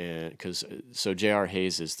JR, so JR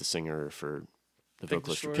Hayes is the singer for the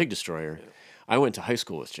vocalist for Pig Destroyer. Yeah. I went to high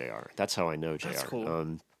school with JR. That's how I know JR. That's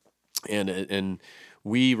cool. And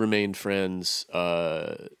we remained friends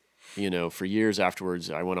for years afterwards.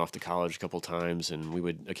 I went off to college a couple times, and we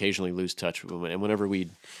would occasionally lose touch. And whenever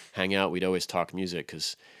we'd hang out, we'd always talk music,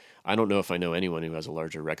 because I don't know if I know anyone who has a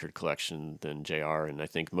larger record collection than JR. And I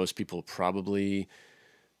think most people probably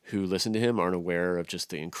who listen to him aren't aware of just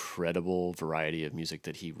the incredible variety of music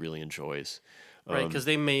that he really enjoys. Right, because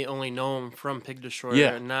they may only know him from Pig Destroyer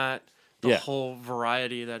and not the whole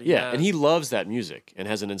variety that he has. Yeah, and he loves that music and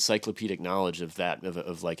has an encyclopedic knowledge of that,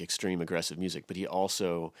 of extreme aggressive music, but he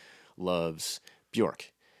also loves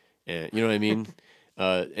Bjork. And you know what I mean?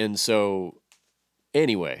 And so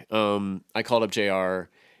anyway, I called up JR,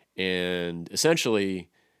 and essentially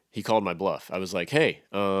he called my bluff. I was like, hey,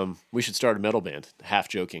 we should start a metal band. Half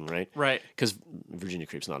joking, right? Right. Because Virginia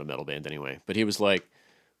Creep's not a metal band anyway. But he was like,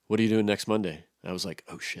 what are you doing next Monday? I was like,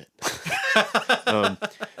 oh, shit.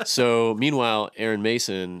 So meanwhile, Aaron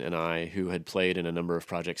Mason and I, who had played in a number of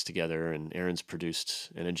projects together, and Aaron's produced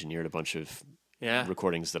and engineered a bunch of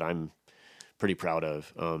recordings that I'm pretty proud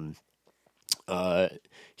of.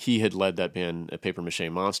 He had led that band, a Paper Mache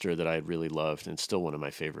Monster, that I really loved, and still one of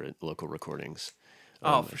my favorite local recordings.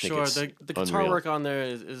 For sure. The guitar work on there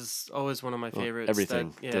is always one of my favorites.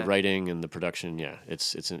 Everything, the writing and the production,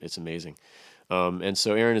 it's amazing. And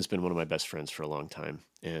so Aaron has been one of my best friends for a long time,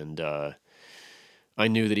 and I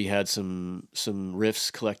knew that he had some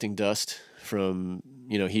riffs collecting dust from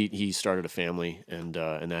he started a family, and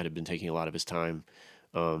that had been taking a lot of his time,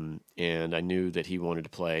 and I knew that he wanted to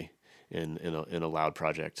play in a loud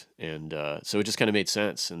project, and so it just kind of made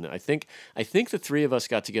sense. And I think the three of us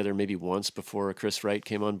got together maybe once before Chris Wright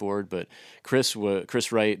came on board, but Chris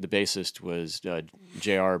Wright, the bassist, was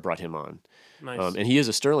JR brought him on. Nice. And he is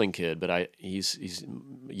a Sterling kid, but he's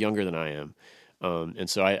younger than I am, and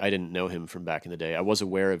so I didn't know him from back in the day. I was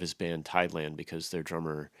aware of his band Tideland because their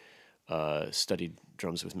drummer studied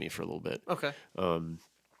drums with me for a little bit. Okay.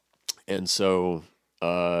 And so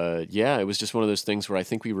it was just one of those things where I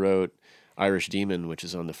think we wrote Irish Demon, which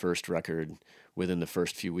is on the first record, within the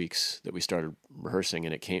first few weeks that we started rehearsing,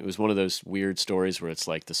 and it was one of those weird stories where it's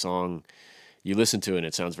like the song, you listen to it and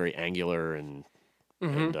it sounds very angular and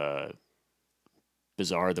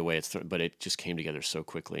bizarre the way it's but it just came together so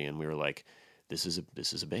quickly, and we were like, this is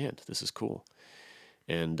a band, this is cool.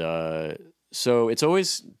 And so it's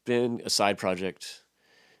always been a side project,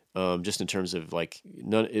 just in terms of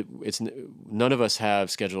none of us have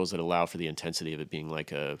schedules that allow for the intensity of it being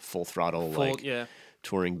like a full throttle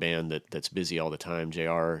touring band that's busy all the time.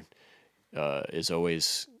 JR is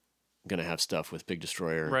always going to have stuff with Pig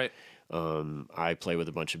Destroyer. Right. I play with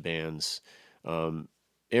a bunch of bands.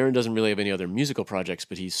 Aaron doesn't really have any other musical projects,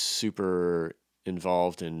 but he's super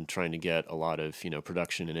involved in trying to get a lot of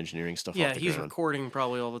production and engineering stuff off the ground. Yeah, he's recording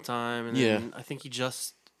probably all the time, and then I think he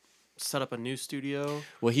just set up a new studio.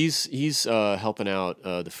 Well, he's helping out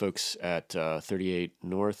the folks at 38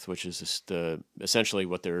 North, which is essentially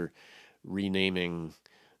what they're renaming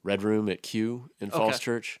Red Room at Q in Falls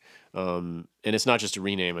Church. And it's not just a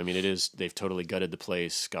rename. I mean, it is. They've totally gutted the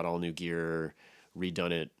place, got all new gear,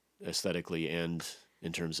 redone it aesthetically and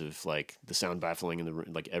in terms of like the sound baffling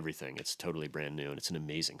and everything. It's totally brand new, and it's an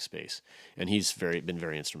amazing space. And he's been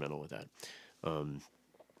very instrumental with that.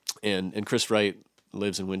 And Chris Wright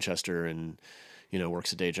lives in Winchester and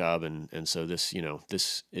works a day job, and so this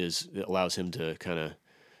it allows him to kind of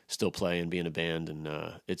still play and be in a band, and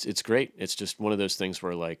it's great. It's just one of those things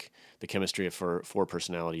where like the chemistry of four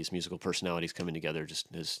personalities, musical personalities coming together, just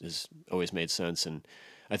has always made sense. And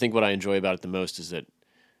I think what I enjoy about it the most is that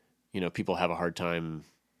people have a hard time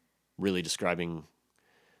really describing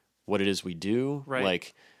what it is we do. Right.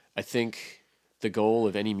 Like, I think the goal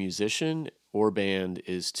of any musician or band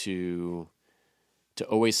is to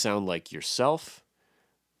always sound like yourself,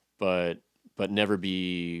 but never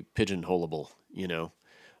be pigeonholable, you know.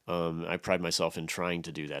 I pride myself in trying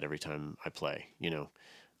to do that every time I play, you know.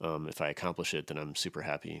 If I accomplish it, then I'm super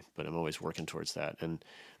happy, but I'm always working towards that. And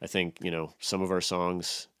I think, you know, some of our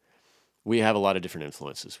songs, we have a lot of different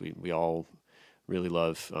influences. We all really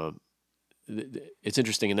love, it's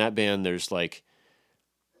interesting in that band,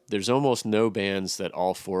 there's almost no bands that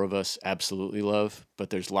all four of us absolutely love, but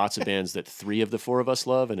there's lots of bands that three of the four of us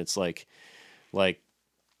love. And it's like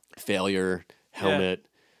Failure, Helmet,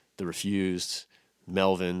 The Refused,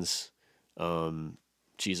 Melvins,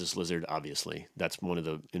 Jesus Lizard, obviously. That's one of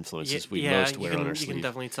the influences we most wear on our sleeve. You can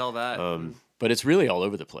definitely tell that. But it's really all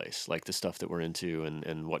over the place, like the stuff that we're into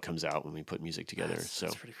and what comes out when we put music together.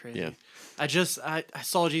 That's pretty crazy. Yeah. I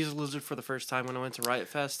saw Jesus Lizard for the first time when I went to Riot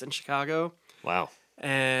Fest in Chicago. Wow.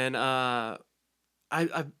 And I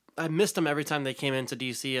missed them every time they came into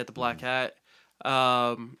DC at the Black Hat.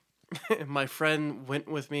 My friend went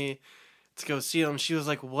with me to go see them. She was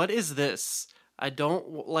like, "What is this? I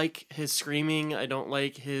don't like his screaming. I don't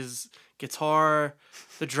like his guitar.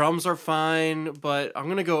 The drums are fine, but I'm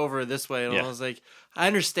gonna go over this way." And I was like, "I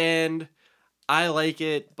understand. I like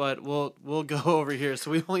it, but we'll go over here." So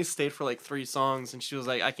we only stayed for like 3 songs, and she was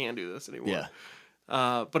like, "I can't do this anymore." Yeah.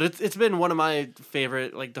 But it's been one of my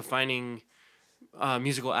favorite, like, defining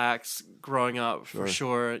musical acts growing up, for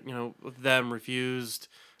sure. You know, with them, Refused,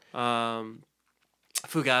 Fugazi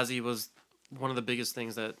was one of the biggest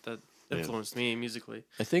things that influenced me musically.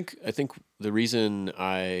 I think the reason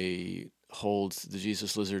I hold the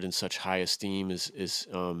Jesus Lizard in such high esteem is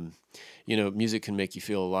you know, music can make you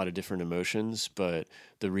feel a lot of different emotions, but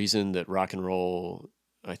the reason that rock and roll,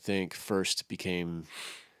 I think, first became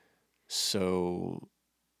so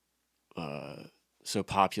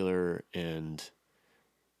popular and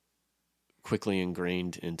quickly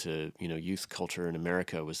ingrained into, you know, youth culture in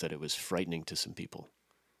America was that it was frightening to some people.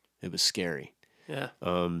 It was scary. Yeah.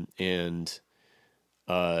 And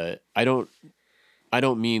I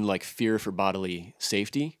don't mean like fear for bodily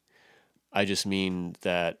safety. I just mean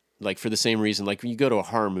that, like, for the same reason, like when you go to a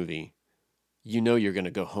horror movie, you know you're going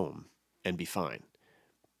to go home and be fine.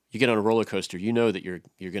 You get on a roller coaster, you know that you're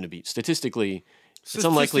going to be statistically. It's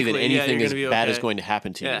unlikely that anything as bad is going to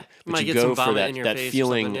happen to you. But you go for that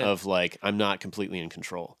feeling of like, I'm not completely in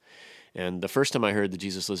control. And the first time I heard the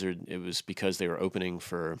Jesus Lizard, it was because they were opening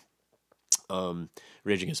for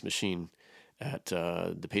Rage Against the Machine at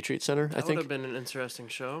the Patriot Center, I think. That would have been an interesting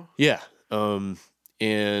show. Yeah.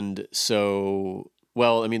 And so,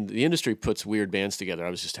 well, I mean, the industry puts weird bands together. I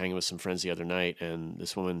was just hanging with some friends the other night, and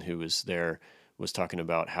this woman who was there was talking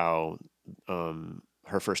about how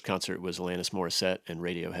her first concert was Alanis Morissette and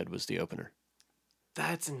Radiohead was the opener.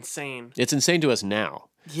 That's insane. It's insane to us now.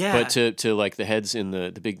 Yeah. But to like the heads in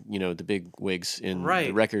the big, you know, the big wigs in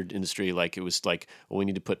the record industry, like it was like, well, we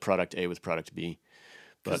need to put product A with product B.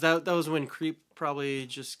 Because that was when Creep probably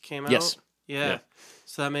just came out. Yes. Yeah.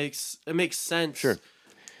 So it makes sense. Sure.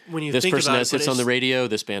 When you this think person about has it, hits on the radio.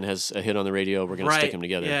 This band has a hit on the radio. We're gonna stick them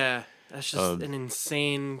together. Yeah. That's just an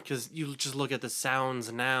insane, because you just look at the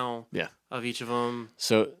sounds now of each of them.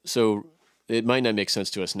 So it might not make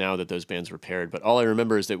sense to us now that those bands were paired, but all I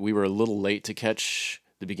remember is that we were a little late to catch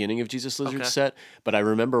the beginning of Jesus Lizard's set, but I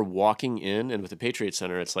remember walking in, and with the Patriot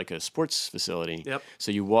Center, it's like a sports facility. Yep.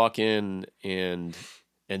 So you walk in and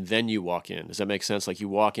then you walk in. Does that make sense? Like you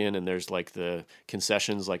walk in and there's like the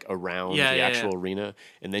concessions like around the actual arena,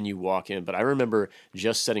 and then you walk in. But I remember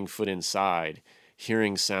just setting foot inside,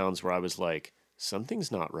 hearing sounds where I was like,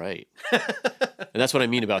 something's not right. And that's what I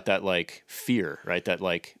mean about that, like, fear, right? That,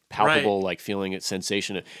 like, palpable, like, feeling,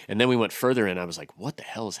 sensation. And then we went further, and I was like, what the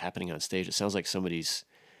hell is happening on stage? It sounds like somebody's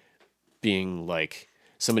being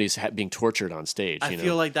tortured on stage. I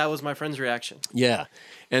feel like that was my friend's reaction. Yeah.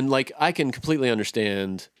 And, like, I can completely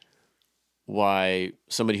understand why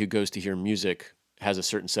somebody who goes to hear music has a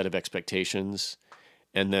certain set of expectations.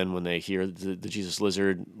 And then when they hear the Jesus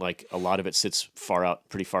Lizard, like a lot of it sits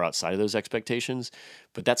pretty far outside of those expectations.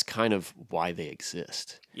 But that's kind of why they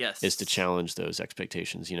exist. Yes. Is to challenge those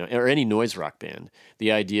expectations, you know, or any noise rock band.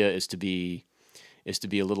 The idea is to be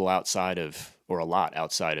a little outside of, or a lot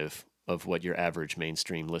outside of what your average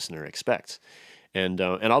mainstream listener expects. And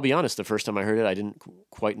I'll be honest, the first time I heard it, I didn't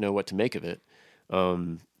quite know what to make of it.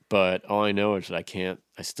 But all I know is that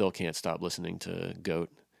I still can't stop listening to Goat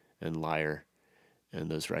and Liar and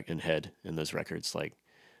and Head and those records. Like,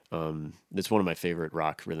 it's one of my favorite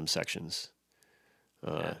rock rhythm sections.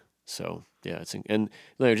 So yeah, and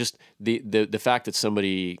you know, just the fact that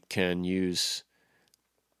somebody can use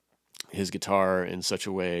his guitar in such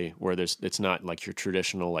a way where it's not like your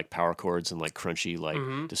traditional like power chords and like crunchy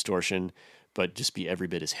like distortion, but just be every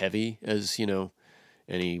bit as heavy as,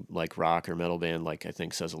 any like rock or metal band. Like, I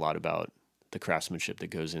think says a lot about the craftsmanship that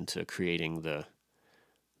goes into creating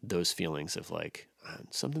those feelings of like,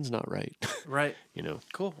 something's not right. Right.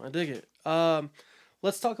 Cool. I dig it.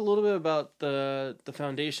 Let's talk a little bit about the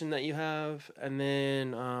foundation that you have, and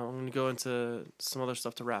then I'm going to go into some other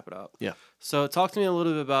stuff to wrap it up. Yeah. So talk to me a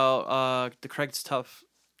little bit about the Craig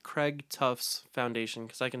Tufts Foundation,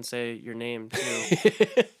 because I can say your name too.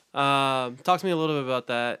 Talk to me a little bit about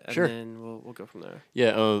that, and Sure. then we'll go from there.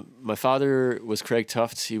 Yeah, my father was Craig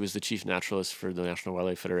Tufts. He was the chief naturalist for the National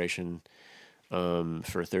Wildlife Federation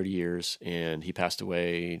for 30 years, and he passed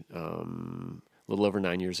away a little over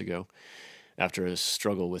 9 years ago after a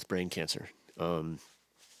struggle with brain cancer.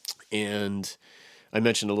 And I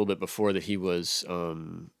mentioned a little bit before that he was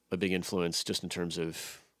a big influence just in terms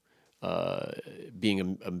of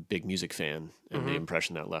being a big music fan and the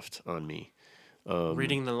impression that left on me.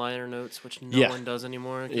 Reading the liner notes, which no one does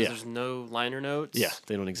anymore because there's no liner notes. Yeah,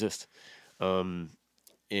 they don't exist. And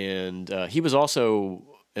he was also,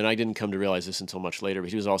 and I didn't come to realize this until much later, but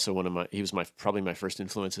he was also probably my first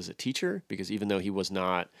influence as a teacher, because even though it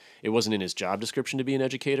wasn't in his job description to be an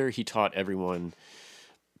educator, he taught everyone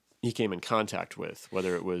he came in contact with,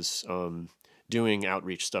 whether it was doing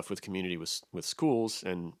outreach stuff with community with schools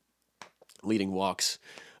and leading walks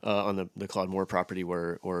on the Claude Moore property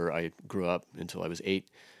where I grew up until I was 8,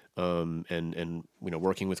 and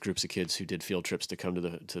working with groups of kids who did field trips to come to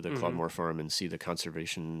the Claude Moore farm and see the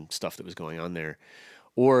conservation stuff that was going on there,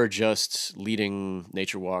 or just leading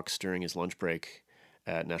nature walks during his lunch break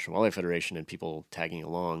at National Wildlife Federation and people tagging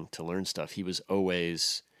along to learn stuff. He was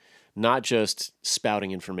always not just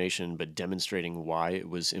spouting information, but demonstrating why it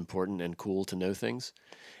was important and cool to know things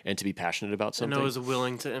and to be passionate about something. And was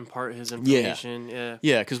willing to impart his information. Yeah.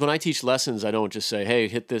 Yeah, because when I teach lessons, I don't just say, hey,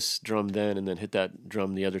 hit this drum then and then hit that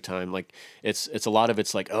drum the other time. Like, it's a lot of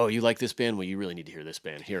it's like, oh, you like this band? Well, you really need to hear this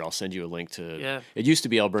band. Here, I'll send you a link to... Yeah. It used to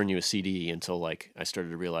be I'll burn you a CD until, like, I started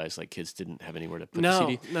to realize, like, kids didn't have anywhere to put the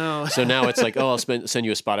CD. No. So now it's like, oh, I'll send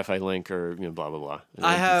you a Spotify link or, blah, blah, blah.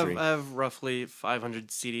 I have roughly 500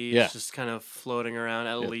 CDs just kind of floating around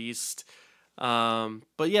at least.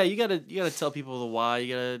 But yeah, you gotta tell people the why.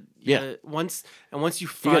 You gotta once you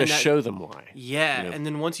find you gotta show them why. Yeah, and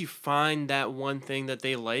then once you find that one thing that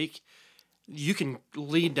they like, you can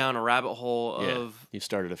lead down a rabbit hole of. You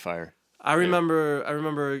started a fire. I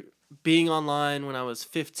remember being online when I was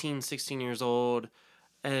 15, 16 years old,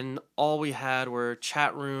 and all we had were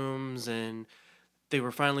chat rooms, and they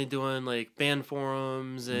were finally doing like band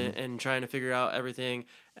forums and trying to figure out everything,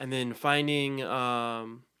 and then finding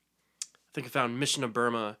I think I found Mission of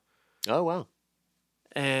Burma. Oh, wow.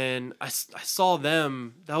 And I saw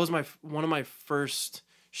them. That was one of my first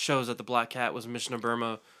shows at the Black Cat was Mission of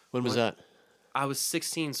Burma. When was that? I was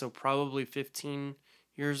 16, so probably 15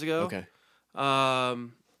 years ago. Okay.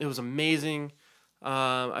 It was amazing.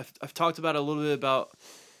 I've talked about a little bit about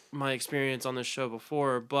my experience on this show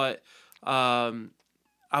before, but I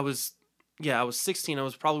was 16. I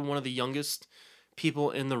was probably one of the youngest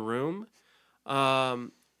people in the room.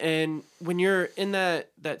 And when you're in that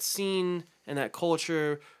scene and that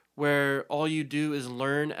culture where all you do is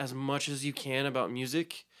learn as much as you can about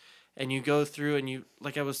music, and you go through and you,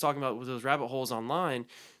 like I was talking about with those rabbit holes online,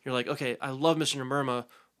 you're like, okay, I love Mission of Burma.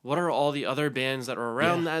 What are all the other bands that are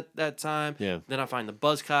around that time? Yeah. Then I find the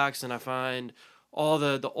Buzzcocks, and I find all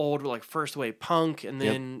the old like first wave punk, and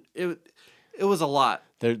then it was a lot.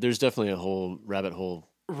 There's definitely a whole rabbit hole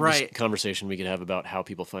conversation we could have about how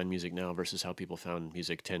people find music now versus how people found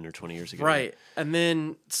music 10 or 20 years ago. Right. And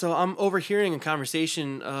then, so I'm overhearing a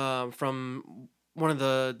conversation from one of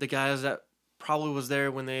the guys that probably was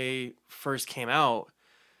there when they first came out.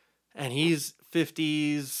 And he's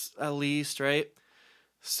 50s at least, right?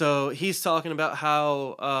 So he's talking about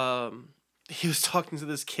how he was talking to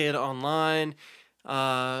this kid online,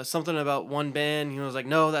 something about one band. He was like,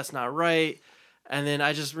 no, that's not right. And then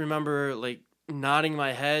I just remember like nodding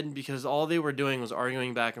my head because all they were doing was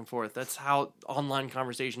arguing back and forth. That's how online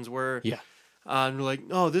conversations were. Yeah. And we're like,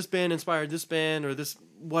 oh, this band inspired this band or this,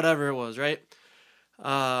 whatever it was, right?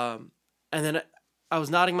 And then I was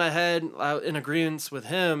nodding my head in agreement with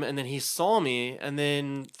him, and then he saw me, and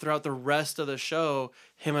then throughout the rest of the show,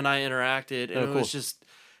 him and I interacted, and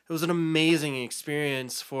it was an amazing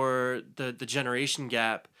experience for the generation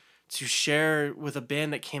gap to share with a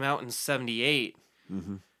band that came out in 78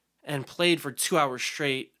 and played for 2 hours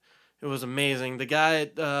straight. It was amazing. The guy,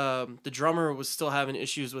 the drummer, was still having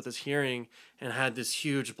issues with his hearing and had this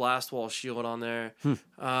huge blast wall shield on there,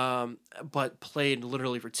 but played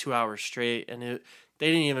literally for 2 hours straight. And they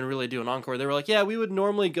didn't even really do an encore. They were like, "Yeah, we would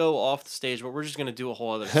normally go off the stage, but we're just gonna do a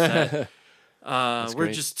whole other set. We're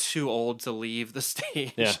great. just too old to leave the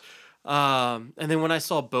stage." Yeah. And then when I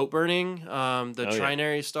saw Boat Burning, the Oh, yeah.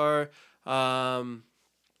 Trinary Star,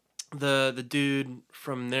 the dude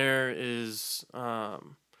from there is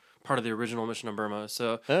part of the original Mission of Burma.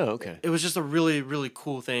 So Oh, okay. it was just a really, really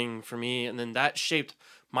cool thing for me. And then that shaped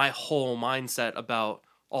my whole mindset about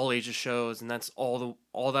all ages shows. And that's all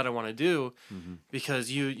that I want to do,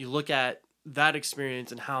 because you look at that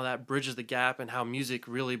experience and how that bridges the gap and how music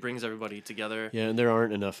really brings everybody together. Yeah, and there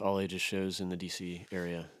aren't enough all ages shows in the DC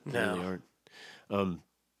area. There No. really aren't.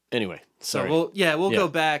 Anyway, So sorry. we'll Yeah. go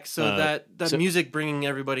back. So that so- music bringing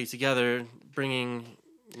everybody together, bringing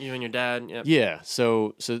you and your dad. Yep. Yeah,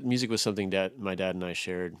 so music was something that my dad and I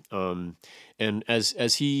shared. And as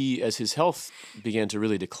his health began to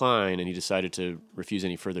really decline, and he decided to refuse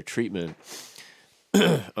any further treatment,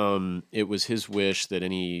 it was his wish that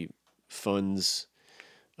any funds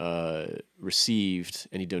received,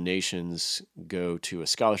 any donations, go to a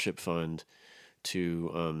scholarship fund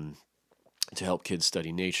to help kids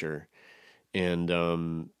study nature, and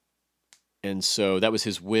so that was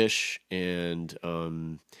his wish, and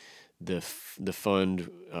the fund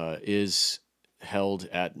is held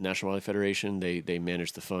at National Wildlife Federation. They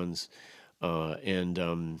manage the funds,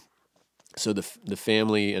 and so the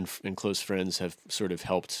family and close friends have sort of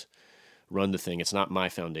helped run the thing. It's not my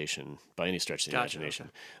foundation by any stretch of the Gotcha,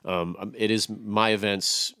 imagination. It is my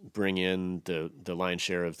events bring in the lion's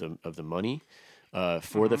share of the money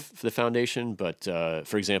for the foundation. But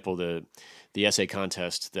for example, the essay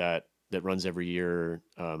contest that runs every year,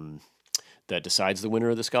 that decides the winner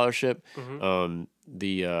of the scholarship. I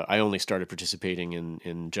only started participating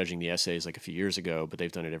in judging the essays like a few years ago, but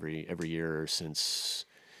they've done it every year since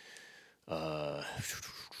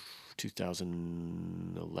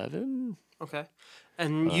 2011. Okay.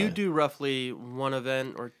 And you do roughly one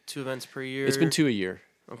event or two events per year? It's been 2 a year.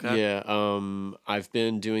 Okay. Yeah. I've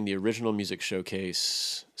been doing the original music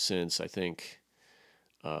showcase since I think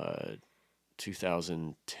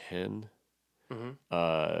 2010.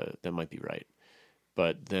 That might be right.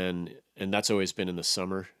 But then, and that's always been in the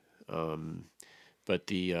summer. But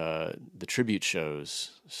the tribute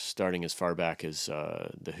shows, starting as far back as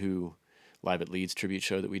the Who Live at Leeds tribute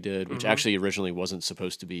show that we did, which actually originally wasn't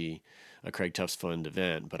supposed to be a Craig Tufts Fund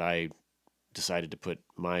event, but I decided to put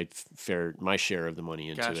my share of the money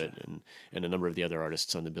into Gotcha. it, and a number of the other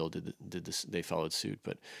artists on the bill did this. They followed suit,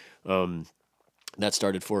 but that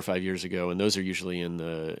started 4 or 5 years ago, and those are usually in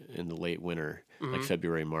the late winter, like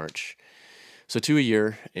February, March. So 2 a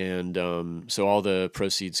year, and so all the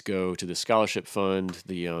proceeds go to the scholarship fund.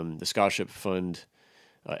 The scholarship fund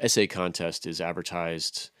essay contest is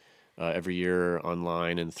advertised every year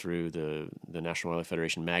online and through the National Wildlife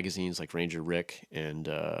Federation magazines like Ranger Rick and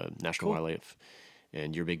National Wildlife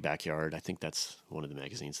and Your Big Backyard. I think that's one of the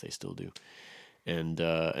magazines they still do. And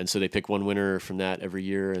so they pick one winner from that every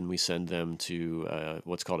year, and we send them to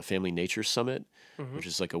what's called a Family Nature Summit, which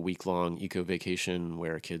is like a week-long eco vacation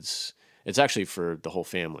where kids. It's actually for the whole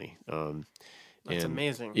family. That's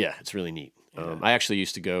amazing. Yeah, it's really neat. I actually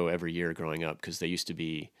used to go every year growing up because they used to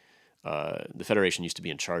be, the Federation used to be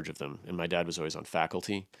in charge of them, and my dad was always on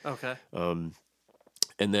faculty. Okay.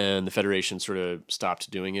 And then the Federation sort of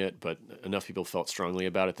stopped doing it, but enough people felt strongly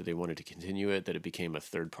about it that they wanted to continue it, that it became a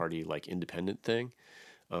third-party, like, independent thing.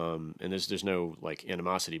 And there's no, like,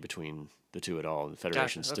 animosity between the two at all. And the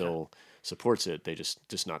Federation still supports it. They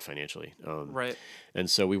just not financially. Right. And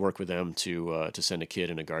so we work with them to send a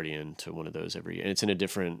kid and a guardian to one of those every year. And it's in a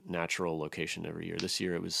different natural location every year. This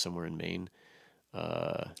year it was somewhere in Maine.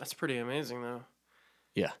 That's pretty amazing, though.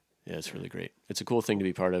 Yeah, it's really great. It's a cool thing to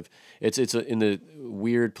be part of. It's in the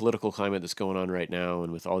weird political climate that's going on right now,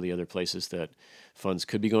 and with all the other places that funds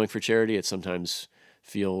could be going for charity, it sometimes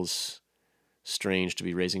feels strange to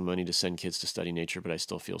be raising money to send kids to study nature, but I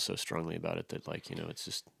still feel so strongly about it that, like, it's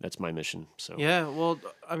just, that's my mission. So Yeah, well,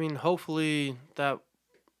 I mean, hopefully that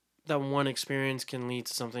one experience can lead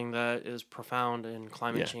to something that is profound in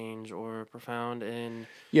climate change or profound in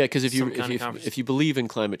because if you believe in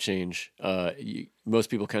climate change, most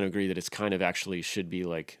people kind of agree that it's kind of actually should be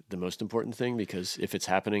like the most important thing, because if it's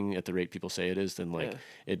happening at the rate people say it is, then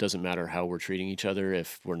it doesn't matter how we're treating each other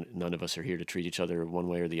if none of us are here to treat each other one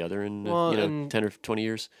way or the other in 10 or 20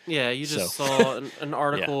 years. Yeah, you just saw an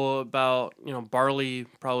article about barley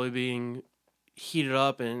probably being heated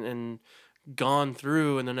up and gone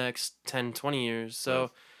through in the next 10, 20 years. So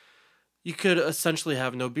you could essentially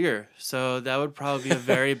have no beer. So that would probably be a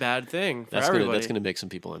very bad thing for everybody. That's gonna make some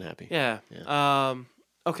people unhappy. Yeah.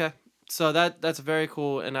 Okay. So that's very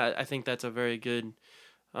cool, and I think that's a very good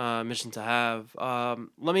mission to have.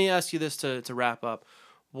 Let me ask you this to wrap up.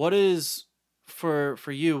 What is for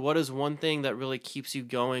you? What is one thing that really keeps you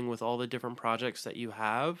going with all the different projects that you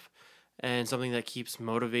have, and something that keeps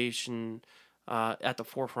motivation at the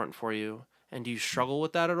forefront for you? And do you struggle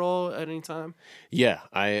with that at all at any time? Yeah,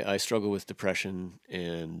 I struggle with depression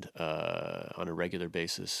and on a regular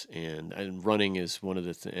basis, and running is one of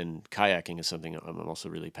the and kayaking is something I'm also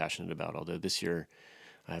really passionate about. Although this year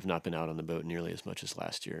I have not been out on the boat nearly as much as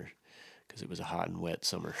last year because it was a hot and wet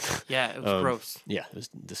summer. Yeah, it was gross. Yeah, it was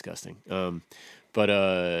disgusting. But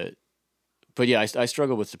yeah, I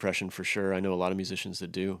struggle with depression for sure. I know a lot of musicians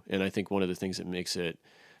that do, and I think one of the things that makes it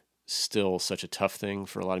still such a tough thing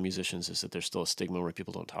for a lot of musicians is that there's still a stigma where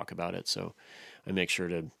people don't talk about it. So I make sure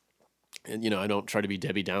to, and I don't try to be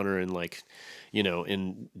Debbie Downer and like,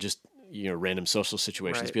 in just random social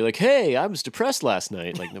situations, Right. be like, hey, I was depressed last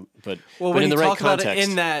night. Like, but Well, but when in you the right talk about it context,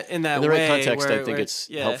 in that in the way, right context, I think where- it's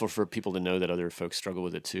yeah, helpful for people to know that other folks struggle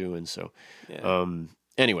with it too. And so, Yeah.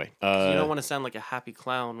 anyway, you don't want to sound like a happy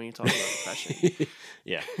clown when you talk about depression.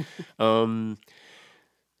 yeah.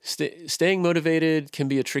 Staying motivated can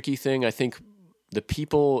be a tricky thing. I think the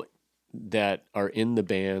people that are in the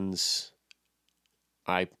bands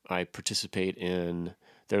I participate in,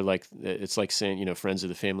 it's like saying, friends of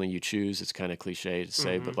the family you choose. It's kind of cliche to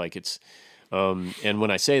say, but like it's, and when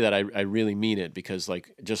I say that, I really mean it because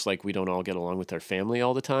like, just like we don't all get along with our family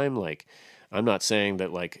all the time, like I'm not saying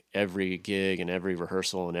that like every gig and every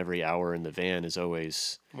rehearsal and every hour in the van is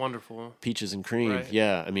always Wonderful. peaches and cream. Right.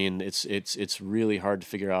 Yeah. I mean, it's really hard to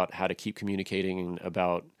figure out how to keep communicating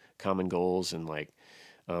about common goals. And like,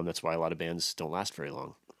 that's why a lot of bands don't last very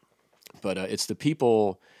long, but it's the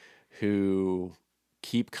people who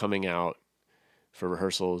keep coming out for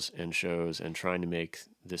rehearsals and shows and trying to make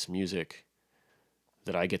this music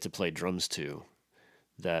that I get to play drums to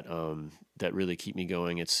that really keep me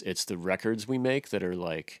going. It's the records we make that are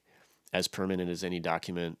like as permanent as any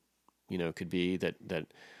document, could be that,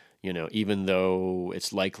 even though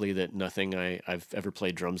it's likely that nothing I've ever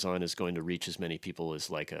played drums on is going to reach as many people as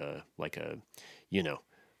like a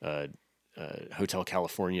Hotel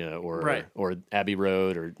California or Right. or Abbey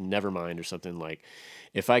Road or Nevermind or something. Like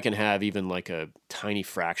if I can have even like a tiny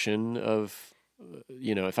fraction of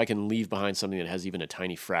if I can leave behind something that has even a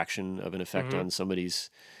tiny fraction of an effect on somebody's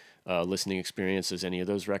listening experience as any of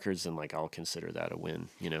those records, then like I'll consider that a win.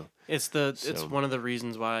 It's one of the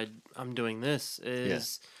reasons why I'm doing this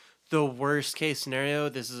is the worst case scenario.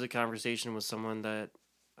 This is a conversation with someone that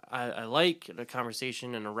I like, a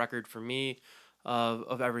conversation and a record for me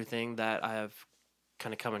of everything that I have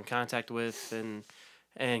kind of come in contact with and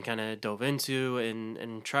kind of dove into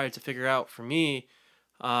and tried to figure out for me.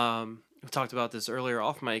 We talked about this earlier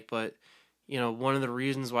off mic, but one of the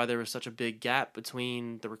reasons why there was such a big gap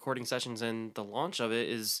between the recording sessions and the launch of it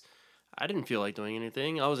is I didn't feel like doing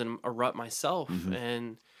anything. I was in a rut myself,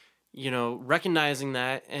 and recognizing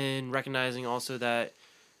that and recognizing also that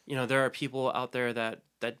there are people out there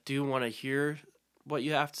that do want to hear what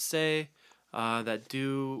you have to say,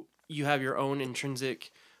 you have your own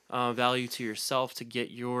intrinsic value to yourself to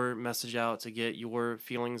get your message out, to get your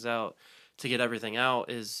feelings out, to get everything out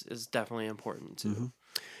is definitely important too.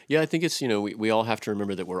 Yeah, I think it's, we all have to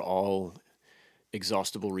remember that we're all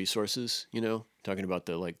exhaustible resources, talking about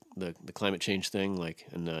the climate change thing, like,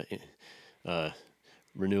 and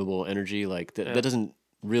renewable energy, like that doesn't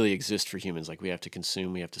really exist for humans. Like we have to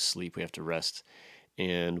consume, we have to sleep, we have to rest.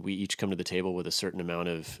 And we each come to the table with a certain amount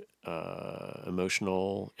of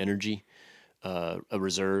emotional energy, a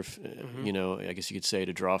reserve, I guess you could say,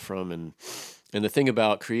 to draw from. And the thing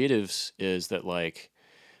about creatives is that like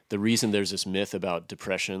the reason there's this myth about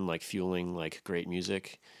depression like fueling like great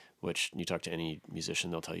music, which you talk to any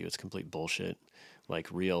musician, they'll tell you it's complete bullshit. Like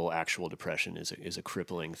real actual depression is a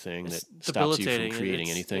crippling thing that stops you from creating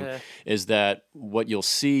anything. Yeah. Is that what you'll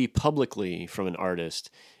see publicly from an artist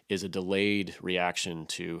is a delayed reaction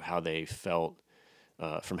to how they felt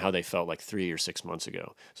from how they felt like 3 or 6 months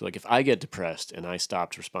ago. So like if I get depressed and I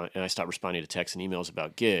stop responding to texts and emails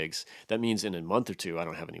about gigs, that means in a month or two I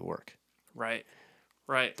don't have any work. Right.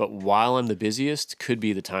 But while I'm the busiest could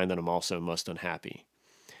be the time that I'm also most unhappy.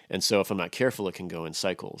 And so if I'm not careful, it can go in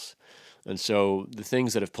cycles. And so the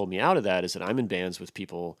things that have pulled me out of that is that I'm in bands with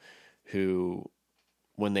people who,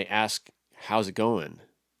 when they ask, how's it going?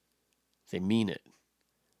 They mean it.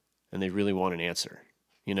 And they really want an answer.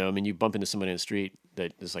 You bump into somebody in the street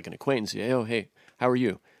that is like an acquaintance. Hey, how are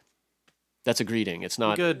you? That's a greeting. It's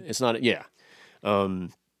not good. It's not, yeah.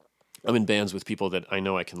 I'm in bands with people that I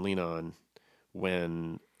know I can lean on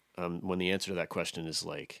when the answer to that question is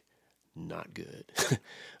like not good.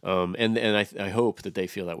 And I hope that they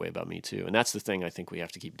feel that way about me too. And that's the thing I think we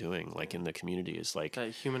have to keep doing, like in the community, is like that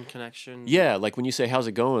human connection. yeah, like when you say how's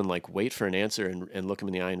it going, like wait for an answer and look them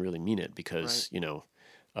in the eye and really mean it, because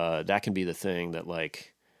Right. that can be the thing that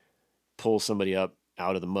like pulls somebody up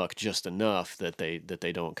out of the muck just enough that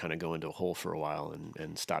they don't kind of go into a hole for a while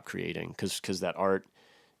and stop creating, because that art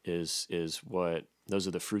is what, those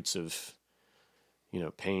are the fruits of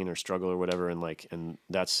pain or struggle or whatever, and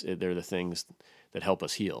that's they're the things that help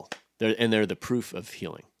us heal. They're the proof of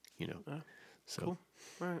healing. Yeah. So Cool.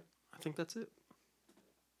 All right. I think that's it.